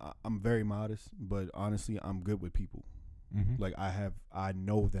 I'm very modest, but honestly, I'm good with people. Like I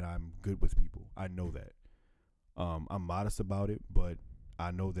know that I'm good with people. I know that. I'm modest about it, but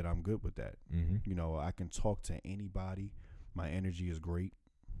I know that I'm good with that. You know, I can talk to anybody. My energy is great.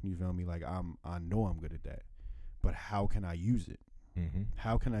 You feel me? Like I know I'm good at that. But how can I use it?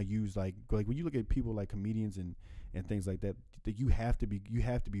 How can I use like when you look at people like comedians and things like that, that you have to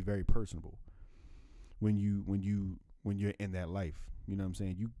be very personable when you're in that life. You know what I'm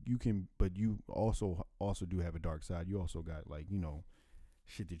saying? You can, but you also do have a dark side. You also got, like, you know,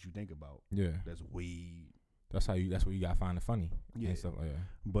 shit that you think about. Yeah. That's way. That's where you gotta find the funny. Yeah. And stuff like that.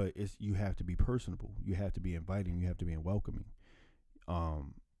 But you have to be personable. You have to be inviting. You have to be welcoming.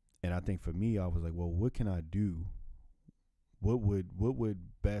 And I think for me, I was like, well, what can I do? What would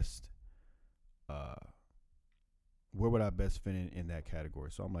best, where would I best fit in that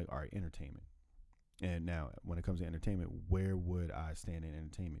category? So I'm like, all right, entertainment. And now, when it comes to entertainment, where would I stand in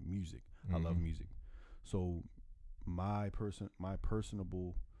entertainment? Music. I love music. So my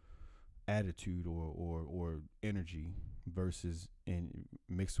personable attitude or energy versus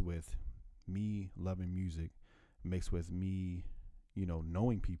mixed with me loving music, mixed with me, you know,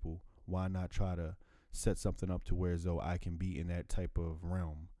 knowing people. Why not try to set something up to where as though I can be in that type of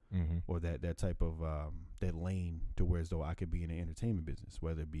realm or that type of that lane to where as though I could be in the entertainment business,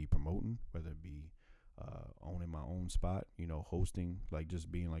 whether it be promoting, whether it be owning my own spot, you know, hosting, like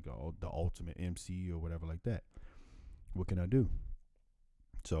just being like the ultimate MC or whatever like that. What can I do?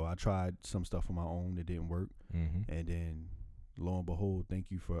 So I tried some stuff on my own that didn't work, and then lo and behold,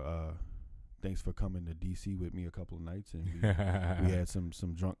 thanks for coming to DC with me a couple of nights, and we had some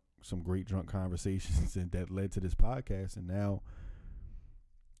great drunk conversations, and that led to this podcast. And now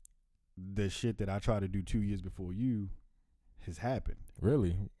the shit that I tried to do 2 years before you has happened.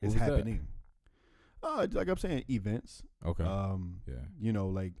 Really? It's happening. Like I'm saying, events. Okay. Yeah. You know,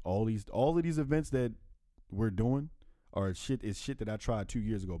 like all of these events that we're doing are shit that I tried 2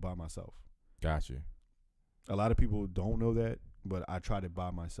 years ago by myself. Gotcha. A lot of people don't know that, but I tried it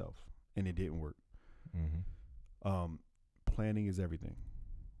by myself and it didn't work. Planning is everything,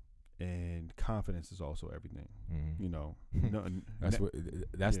 and confidence is also everything. You know,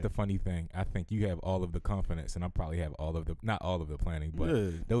 that's the funny thing. I think you have all of the confidence, and I probably have not all of the planning,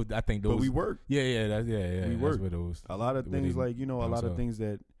 but those. I think those. But we work. Yeah. We work. That's those. A lot of things, like, you know, a lot of things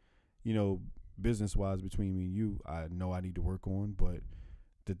that, you know, business wise between me and you, I know I need to work on. But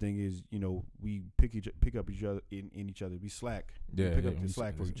the thing is, you know, we pick up each other in each other. We slack. Yeah. We pick up the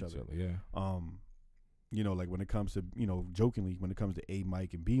slack for each other. Yeah. You know, like when it comes to, you know, jokingly, when it comes to A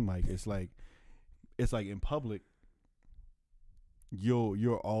mic and B mic, it's like in public,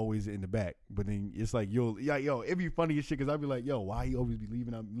 you're always in the back, but then it's like it'd be funny as shit, because I'd be like, yo, why he always be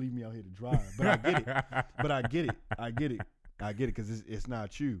leaving me out here to dry? But I get it. Because it's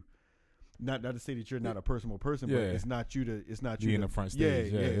not you. Not to say that you're not a personal person, but it's not you in the front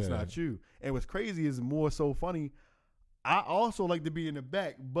stage. It's not you. And what's crazy is more so funny, I also like to be in the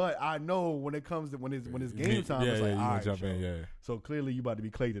back, but I know when it comes to when it's game time, it's like, all right, jump in, so clearly you about to be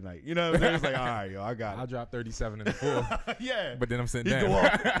Clay tonight. You know what I'm saying? It's like, all right, yo, I got it. I dropped 37 in the fourth. Yeah. But then I'm sitting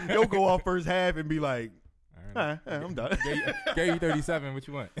down. He'll go off first half and be like, I'm done. Gave you 37, what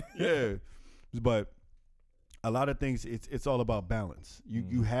you want? Yeah. But a lot of things, it's all about balance.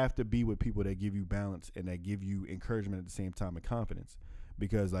 You have to be with people that give you balance and that give you encouragement at the same time and confidence.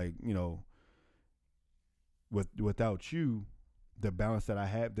 Because, like, you know, without you, the balance that I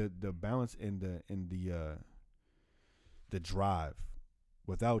have, the balance and the drive,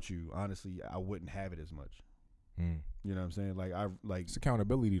 without you, honestly, I wouldn't have it as much. You know what I'm saying? Like it's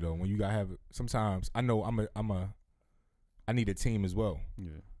accountability though. When you gotta have, sometimes I know I need a team as well.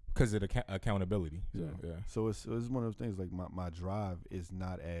 Yeah. Because of the accountability. So it's one of those things, like my drive is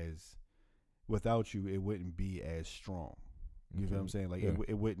not as, without you, it wouldn't be as strong. You know what I'm saying? Like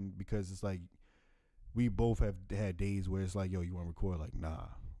it wouldn't, because it's like, we both have had days where it's like, yo, you want to record? Like, nah.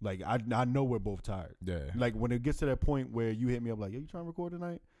 Like, I know we're both tired. Yeah. Like, when it gets to that point where you hit me up like, yo, you trying to record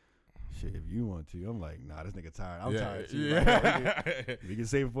tonight? Shit, if you want to. I'm like, nah, this nigga tired. I'm tired too. Yeah. We can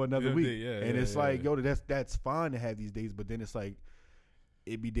save it for another week. And it's like, yo, that's fine to have these days, but then it's like,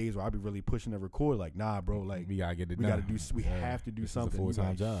 it be days where I be really pushing to record. Like, nah, bro. Like, we gotta get it we done. gotta do. We have to do this something. It's a full-time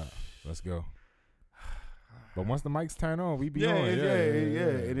Like, job. Let's go. But once the mics turn on, we be on.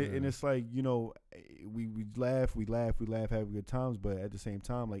 And it's like, you know, we laugh, have good times, but at the same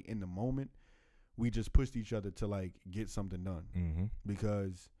time, like in the moment, we just pushed each other to like get something done. Mm-hmm.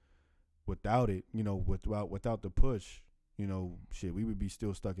 Because without it, you know, without the push, you know, shit, we would be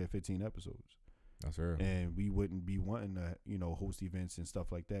still stuck at 15 episodes. That's real. And we wouldn't be wanting to, you know, host events and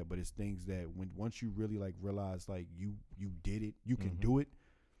stuff like that. But it's things that once you really like realize like you did it, you can do it.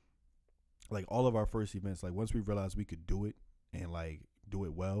 Like all of our first events, like once we realized we could do it and like do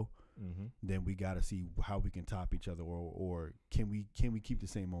it well, then we got to see how we can top each other, or can we keep the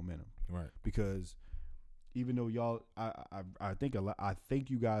same momentum? Right. Because even though y'all, I think a lot, I thank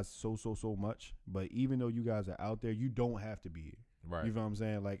you guys so much. But even though you guys are out there, you don't have to be here. Right. You know what I'm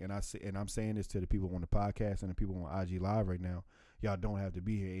saying? Like, and I'm saying this to the people on the podcast and the people on IG Live right now. Y'all don't have to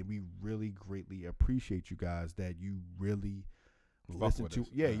be here, and we really greatly appreciate you guys that you really listen to.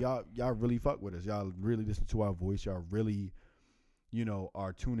 Y'all really fuck with us. Y'all really listen to our voice. Y'all really, you know,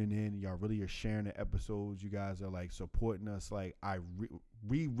 are tuning in. Y'all really are sharing the episodes. You guys are like supporting us. Like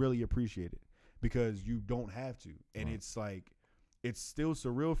we really appreciate it, because you don't have to. And it's like, it's still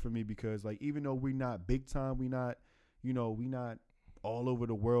surreal for me, because like, even though we're not big time, we not all over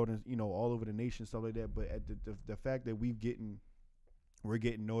the world and, you know, all over the nation, stuff like that. But at the fact that we're getting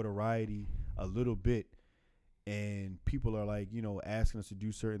notoriety a little bit, and people are like, you know, asking us to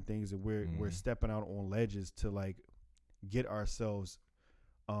do certain things, and we're stepping out on ledges to like get ourselves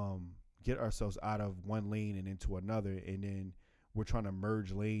out of one lane and into another, and then we're trying to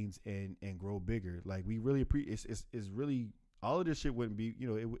merge lanes and grow bigger. Like, we really appreciate it's really, all of this shit wouldn't be, you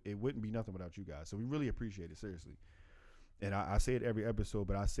know, it wouldn't be nothing without you guys. So we really appreciate it, seriously. And I say it every episode,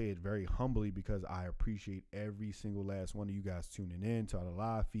 but I say it very humbly, because I appreciate every single last one of you guys tuning in to all the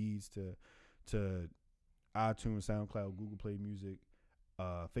live feeds, to iTunes, SoundCloud, Google Play Music,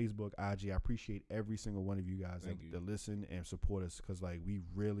 Facebook, IG. I appreciate every single one of you guys that listen and support us, because like we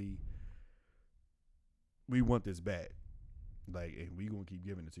want this bad. Like, and we gonna keep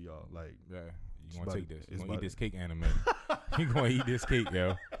giving it to y'all. Like, yeah, you gonna take this. You gonna eat this cake, anime. You gonna eat this cake,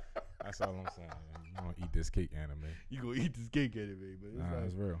 yo. That's all I'm saying. You gonna eat this cake, anime. You gonna eat this cake, anime. But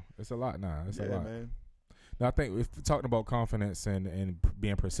it's it's real. It's a lot. It's a lot, man. Now, I think if talking about confidence and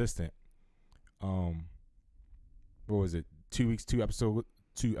being persistent, what was it? 2 weeks ago,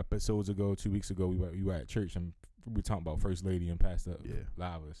 2 weeks ago, we were at church, and we were talking about First Lady and Pastor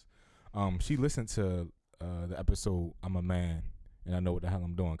Livers. She listened to the episode "I'm a Man and I Know What the Hell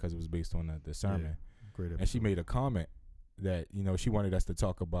I'm Doing," because it was based on the sermon. Yeah, great episode. And she made a comment that, you know, she wanted us to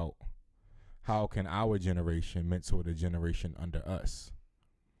talk about how can our generation mentor the generation under us.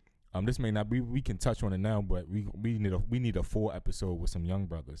 This may not be, we can touch on it now, but we need a full episode with some young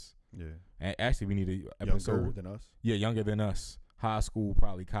brothers. Yeah. And actually, we need an episode younger than us. Yeah, younger than us, high school,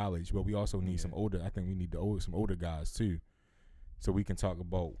 probably college. But we also need some older. I think we need some older guys too, so we can talk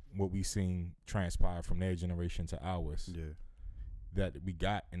about what we seen transpire from their generation to ours. Yeah. That we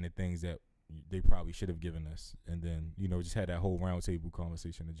got, and the things that they probably should have given us, and then, you know, just had that whole roundtable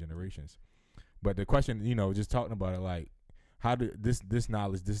conversation of generations. But the question, you know, just talking about it, like, how do this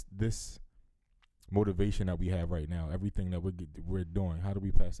knowledge, this motivation that we have right now, everything that we're doing, how do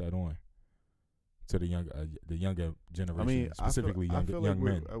we pass that on to the younger generation? I mean, specifically young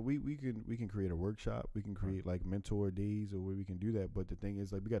men. We can create a workshop. We can create like mentor days, or where we can do that. But the thing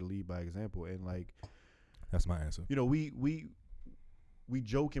is, like, we got to lead by example, and like, that's my answer. You know, we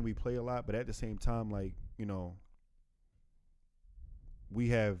joke and we play a lot, but at the same time, like, you know, we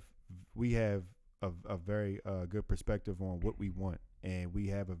have a very good perspective on what we want, and we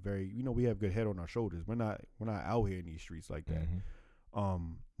have we have good head on our shoulders. We're not out here in these streets like that.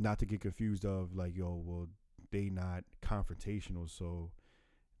 Not to get confused of like, yo, well, they not confrontational, so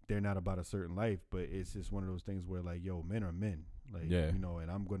they're not about a certain life. But it's just one of those things where like, yo, men are men, like, you know,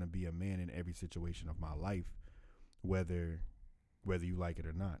 and I'm gonna be a man in every situation of my life, whether you like it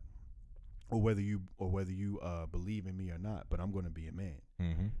or not, or whether you believe in me or not. But I'm gonna be a man,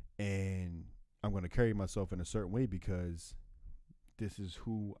 and I'm gonna carry myself in a certain way, because this is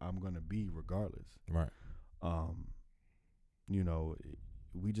who I'm gonna be regardless. Right. You know,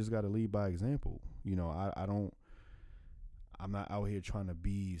 we just gotta lead by example. You know, I'm not out here trying to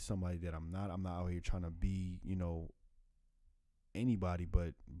be somebody that I'm not. I'm not out here trying to be, you know, anybody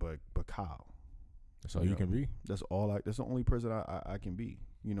but Kyle. That's all you can be. That's the only person I can be.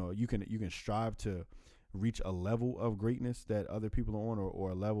 You know, you can strive to reach a level of greatness that other people are on,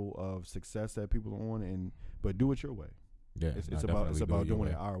 or a level of success that people are on, but do it your way. Yeah, it's about doing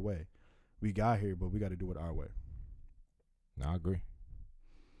it our way. We got here, but we got to do it our way. No, I agree.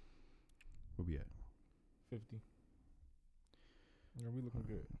 Where we at? 50. Yeah, we looking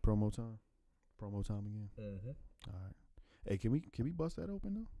good. Promo time again. Mm-hmm. All right. Hey, can we bust that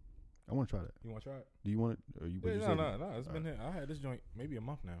open though? I want to try that. You want to try it? Do you want it? Or you? Yeah, you no. It's All been here. I had this joint maybe a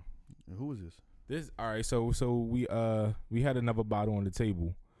month now. And who is this? This all right. So we had another bottle on the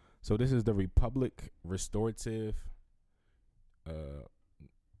table. So this is the Republic Restorative.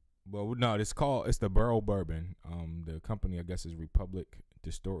 Well, no, it's the Burrow Bourbon. The company, I guess, is Republic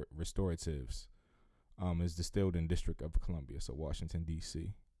Restoratives. Is distilled in District of Columbia, so Washington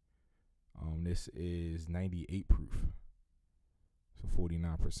D.C. This is 98 proof, so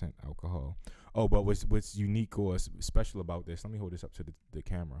 49% alcohol. Oh, but what's unique or special about this? Let me hold this up to the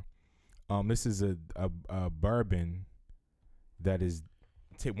camera. This is a bourbon that is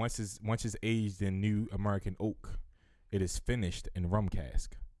once it's aged in new American oak, it is finished in rum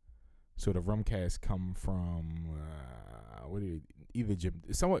cask. So the rum cask come from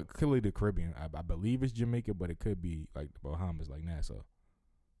somewhat clearly the Caribbean. I believe it's Jamaica, but it could be like the Bahamas, like Nassau.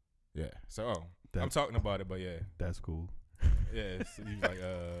 Yeah. So I'm talking about it, but yeah, that's cool. Yeah. So you like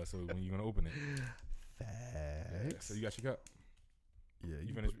so when you gonna open it? Facts. Yeah, so you got your cup? Yeah.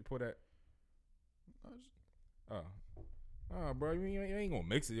 You finished? Pour that. Bro, you ain't gonna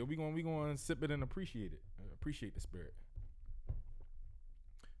mix it. We gonna sip it and appreciate it. Appreciate the spirit.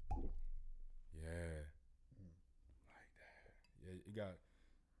 Yeah. Like that. Yeah,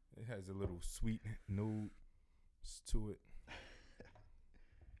 it has a little sweet notes to it.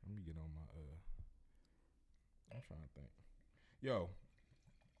 Let me get on my I'm trying to think. Yo,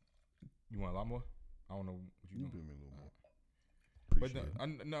 you want a lot more? I don't know what you give doing. me a little more.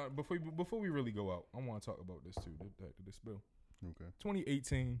 But no, before we really go out, I want to talk about this too. The spill. Okay.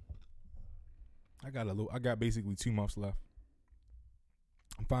 2018. I got basically 2 months left.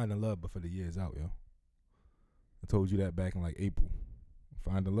 I'm finding love before the year's out, yo. I told you that back in like April.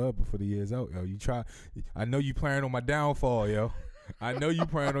 Finding love before the year's out, yo. I know you planning on my downfall, yo. I know you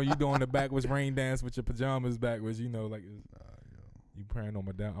planning on you doing the backwards rain dance with your pajamas backwards, you know, like you planning on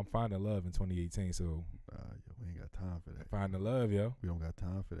my down. I'm finding love in 2018, so yo, we ain't got time for that. Finding love, yo. We don't got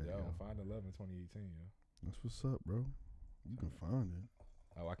time for that, yo. I'm finding love in 2018, yo. That's what's up, bro. You can find it.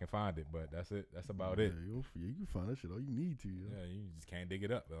 Oh, I can find it, but that's it. That's about it. You can find that shit all you need to, yo. Yeah, you just can't dig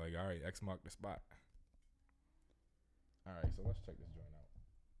it up. They're like, all right, X marked the spot. All right, so let's check this joint out.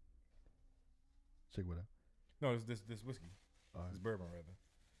 Check what out? No, it's this whiskey. It's bourbon, rather.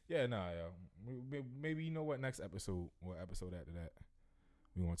 Yeah, yo. Maybe you know what, next episode or episode after that,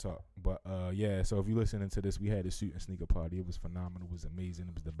 we want to talk. But, yeah, so if you're listening to this, we had a suit and sneaker party. It was phenomenal. It was amazing.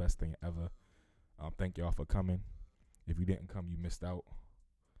 It was the best thing ever. Thank y'all for coming. If you didn't come, you missed out.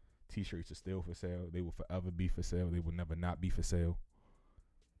 T-shirts are still for sale. They will forever be for sale. They will never not be for sale.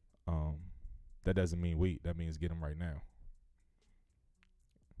 That doesn't mean wait. That means get them right now.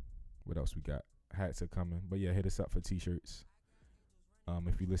 What else we got? Hats are coming. But yeah, hit us up for T-shirts.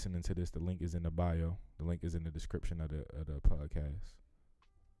 If you're listening to this, the link is in the bio. The link is in the description of the podcast.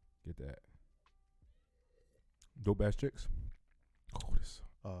 Get that. Dope ass chicks. Oh, this.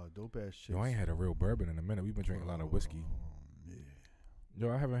 Dope ass chicks. Yo, I ain't had a real bourbon in a minute. We've been drinking a lot of whiskey. Yeah. Yo,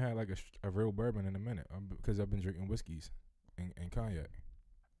 I haven't had like a real bourbon in a minute because I've been drinking whiskeys and cognac.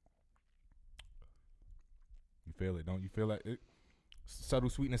 You feel it, don't you? Feel like it? Subtle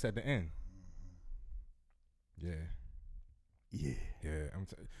sweetness at the end. Yeah. Yeah. Yeah.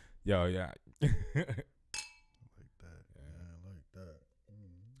 Yo, yeah. I like that. Yeah, I like that.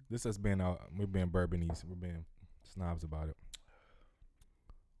 This has been we're being bourbonies. We're being snobs about it.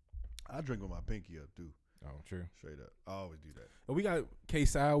 I drink with my pinky up too. Oh, true. Straight up. I always do that. We got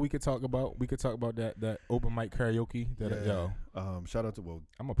K-Sal we could talk about. We could talk about that open mic karaoke. Yo. Shout out to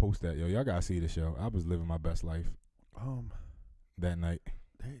I'm gonna post that, yo. Y'all gotta see the show. I was living my best life. That night.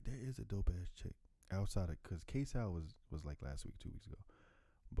 There is a dope ass chick outside of, cause K-Sal was like last week, 2 weeks ago.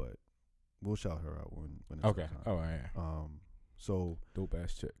 But we'll shout her out when it's okay. time. All right. So dope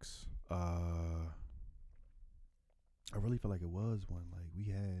ass chicks. I really feel like it was one. Like we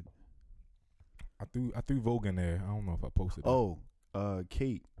had. I threw Vogue in there. I don't know if I posted.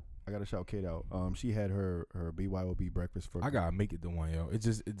 Kate. I gotta shout Kate out. She had her BYOB breakfast for. I gotta make it the one, yo. It's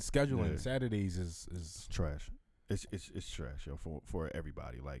scheduling. Yeah. Saturdays is trash. It's trash, yo. For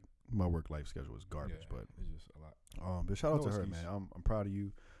everybody. Like my work life schedule is garbage, but it's just a lot. But shout out to her, man. I'm proud of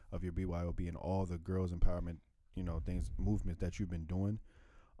you, of your BYOB and all the girls empowerment, movements that you've been doing.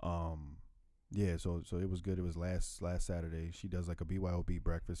 Yeah, so it was good. It was last Saturday. She does like a BYOB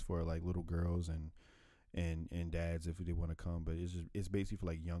breakfast for like little girls and dads if they want to come. But it's basically for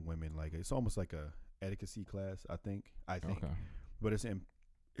like young women. Like it's almost like a etiquette class. I think. Okay. But it's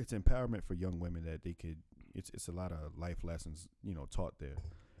empowerment for young women that they could. It's a lot of life lessons taught there.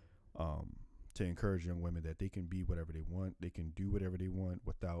 to encourage young women that they can be whatever they want, they can do whatever they want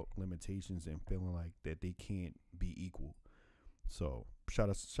without limitations and feeling like that they can't be equal. So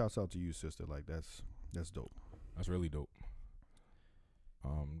shouts out to you, sister. Like that's dope. That's really dope.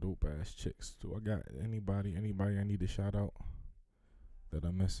 Dope ass chicks. Do I got anybody I need to shout out that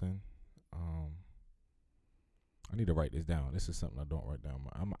I'm missing? I need to write this down. This is something I don't write down.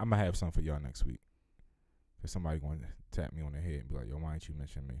 I'm gonna have something for y'all next week. Cause somebody going to tap me on the head and be like, "Yo, why ain't you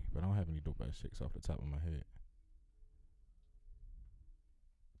mention me?" But I don't have any dope ass chicks off the top of my head.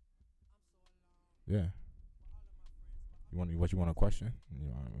 Yeah. You want a question?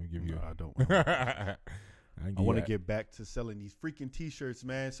 I'll give you. No, I don't. I want to get back to selling these freaking T-shirts,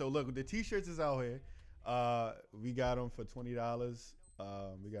 man. So look, the T-shirts is out here. We got them for $20.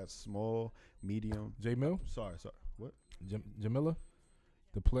 We got small, medium. J Mill. Sorry. What? Jamila,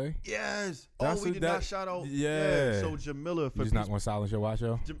 the play. Yes. That's we did not shout out. Yeah. So Jamila for you just not gonna silence your watch,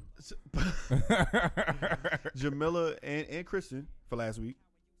 yo. Jamila and Kristen for last week.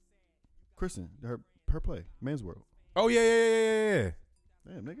 Kristen, her play, Men's World. Oh yeah.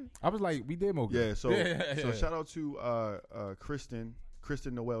 Damn, nigga. I was like, we did more. Yeah. So shout out to Kristen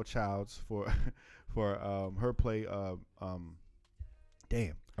Noel Childs for her play.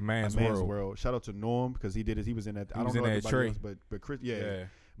 Damn. A Man's World. Shout out to Norm because he did it. He was in that. I don't know everybody else, but Chris. Yeah.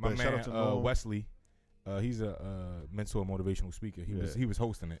 My but man, shout out to Norm. Wesley. He's a mentor, motivational speaker. He was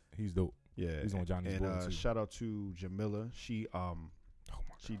hosting it. He's dope. Yeah. He's on Johnny's board too. Shout out to Jamila. She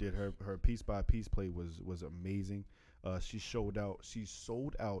did her piece by piece play was amazing. She sold out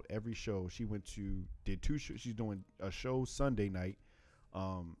every show. She did 2 shows. She's doing a show Sunday night,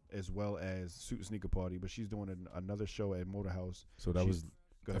 as well as Suit and Sneaker Party. But she's doing another show at Motor House. So that was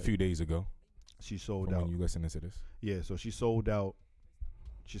a few days ago. She sold out. When you listening to this? Yeah. So she sold out.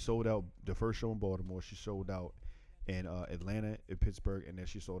 She sold out the first show in Baltimore. She sold out in Atlanta, in Pittsburgh, and then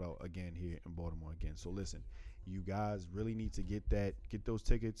she sold out again here in Baltimore again. So listen, you guys really need to get those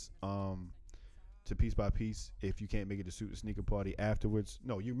tickets. To Piece by Piece. If you can't make it to Suit and Sneaker Party afterwards,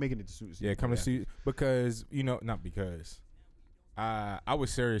 no, you're making it to Suit and Sneaker. Yeah, come to see because not because I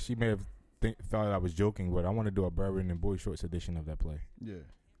was serious. She may have thought I was joking, but I want to do a Bourbon and Boy Shorts edition of that play. Yeah,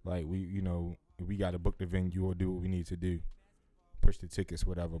 like we got to book the venue or do what we need to do, push the tickets,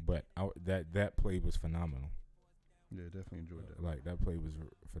 whatever. But that play was phenomenal. Yeah, definitely enjoyed that. Like that play was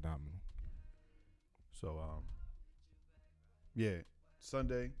phenomenal. So yeah.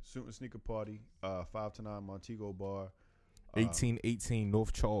 Sunday, Suit and Sneaker Party, 5 to 9 Montego Bar. 1818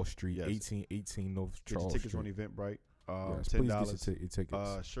 North Charles Street. Yes. 1818 North Charles Get your tickets Street. on Eventbrite. Yes, $10. please get your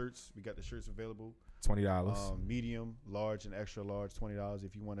tickets. Shirts, we got the shirts available. $20. Medium, large, and extra large, $20.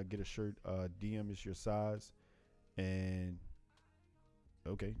 If you want to get a shirt, DM is your size. And,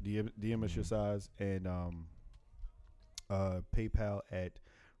 okay, DM is your size. And PayPal at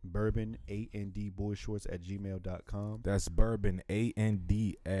Bourbon ANDBoyShorts@gmail.com. That's Bourbon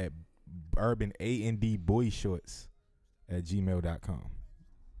ANDBoyShorts@gmail.com.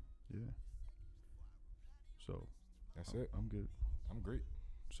 Yeah. So that's it. I'm good. I'm great.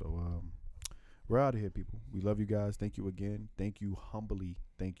 So we're out of here, people. We love you guys. Thank you again. Thank you humbly.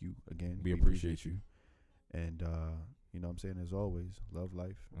 Thank you again. We appreciate you. And you know what I'm saying, as always, love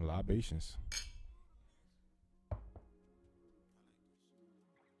life. And libations.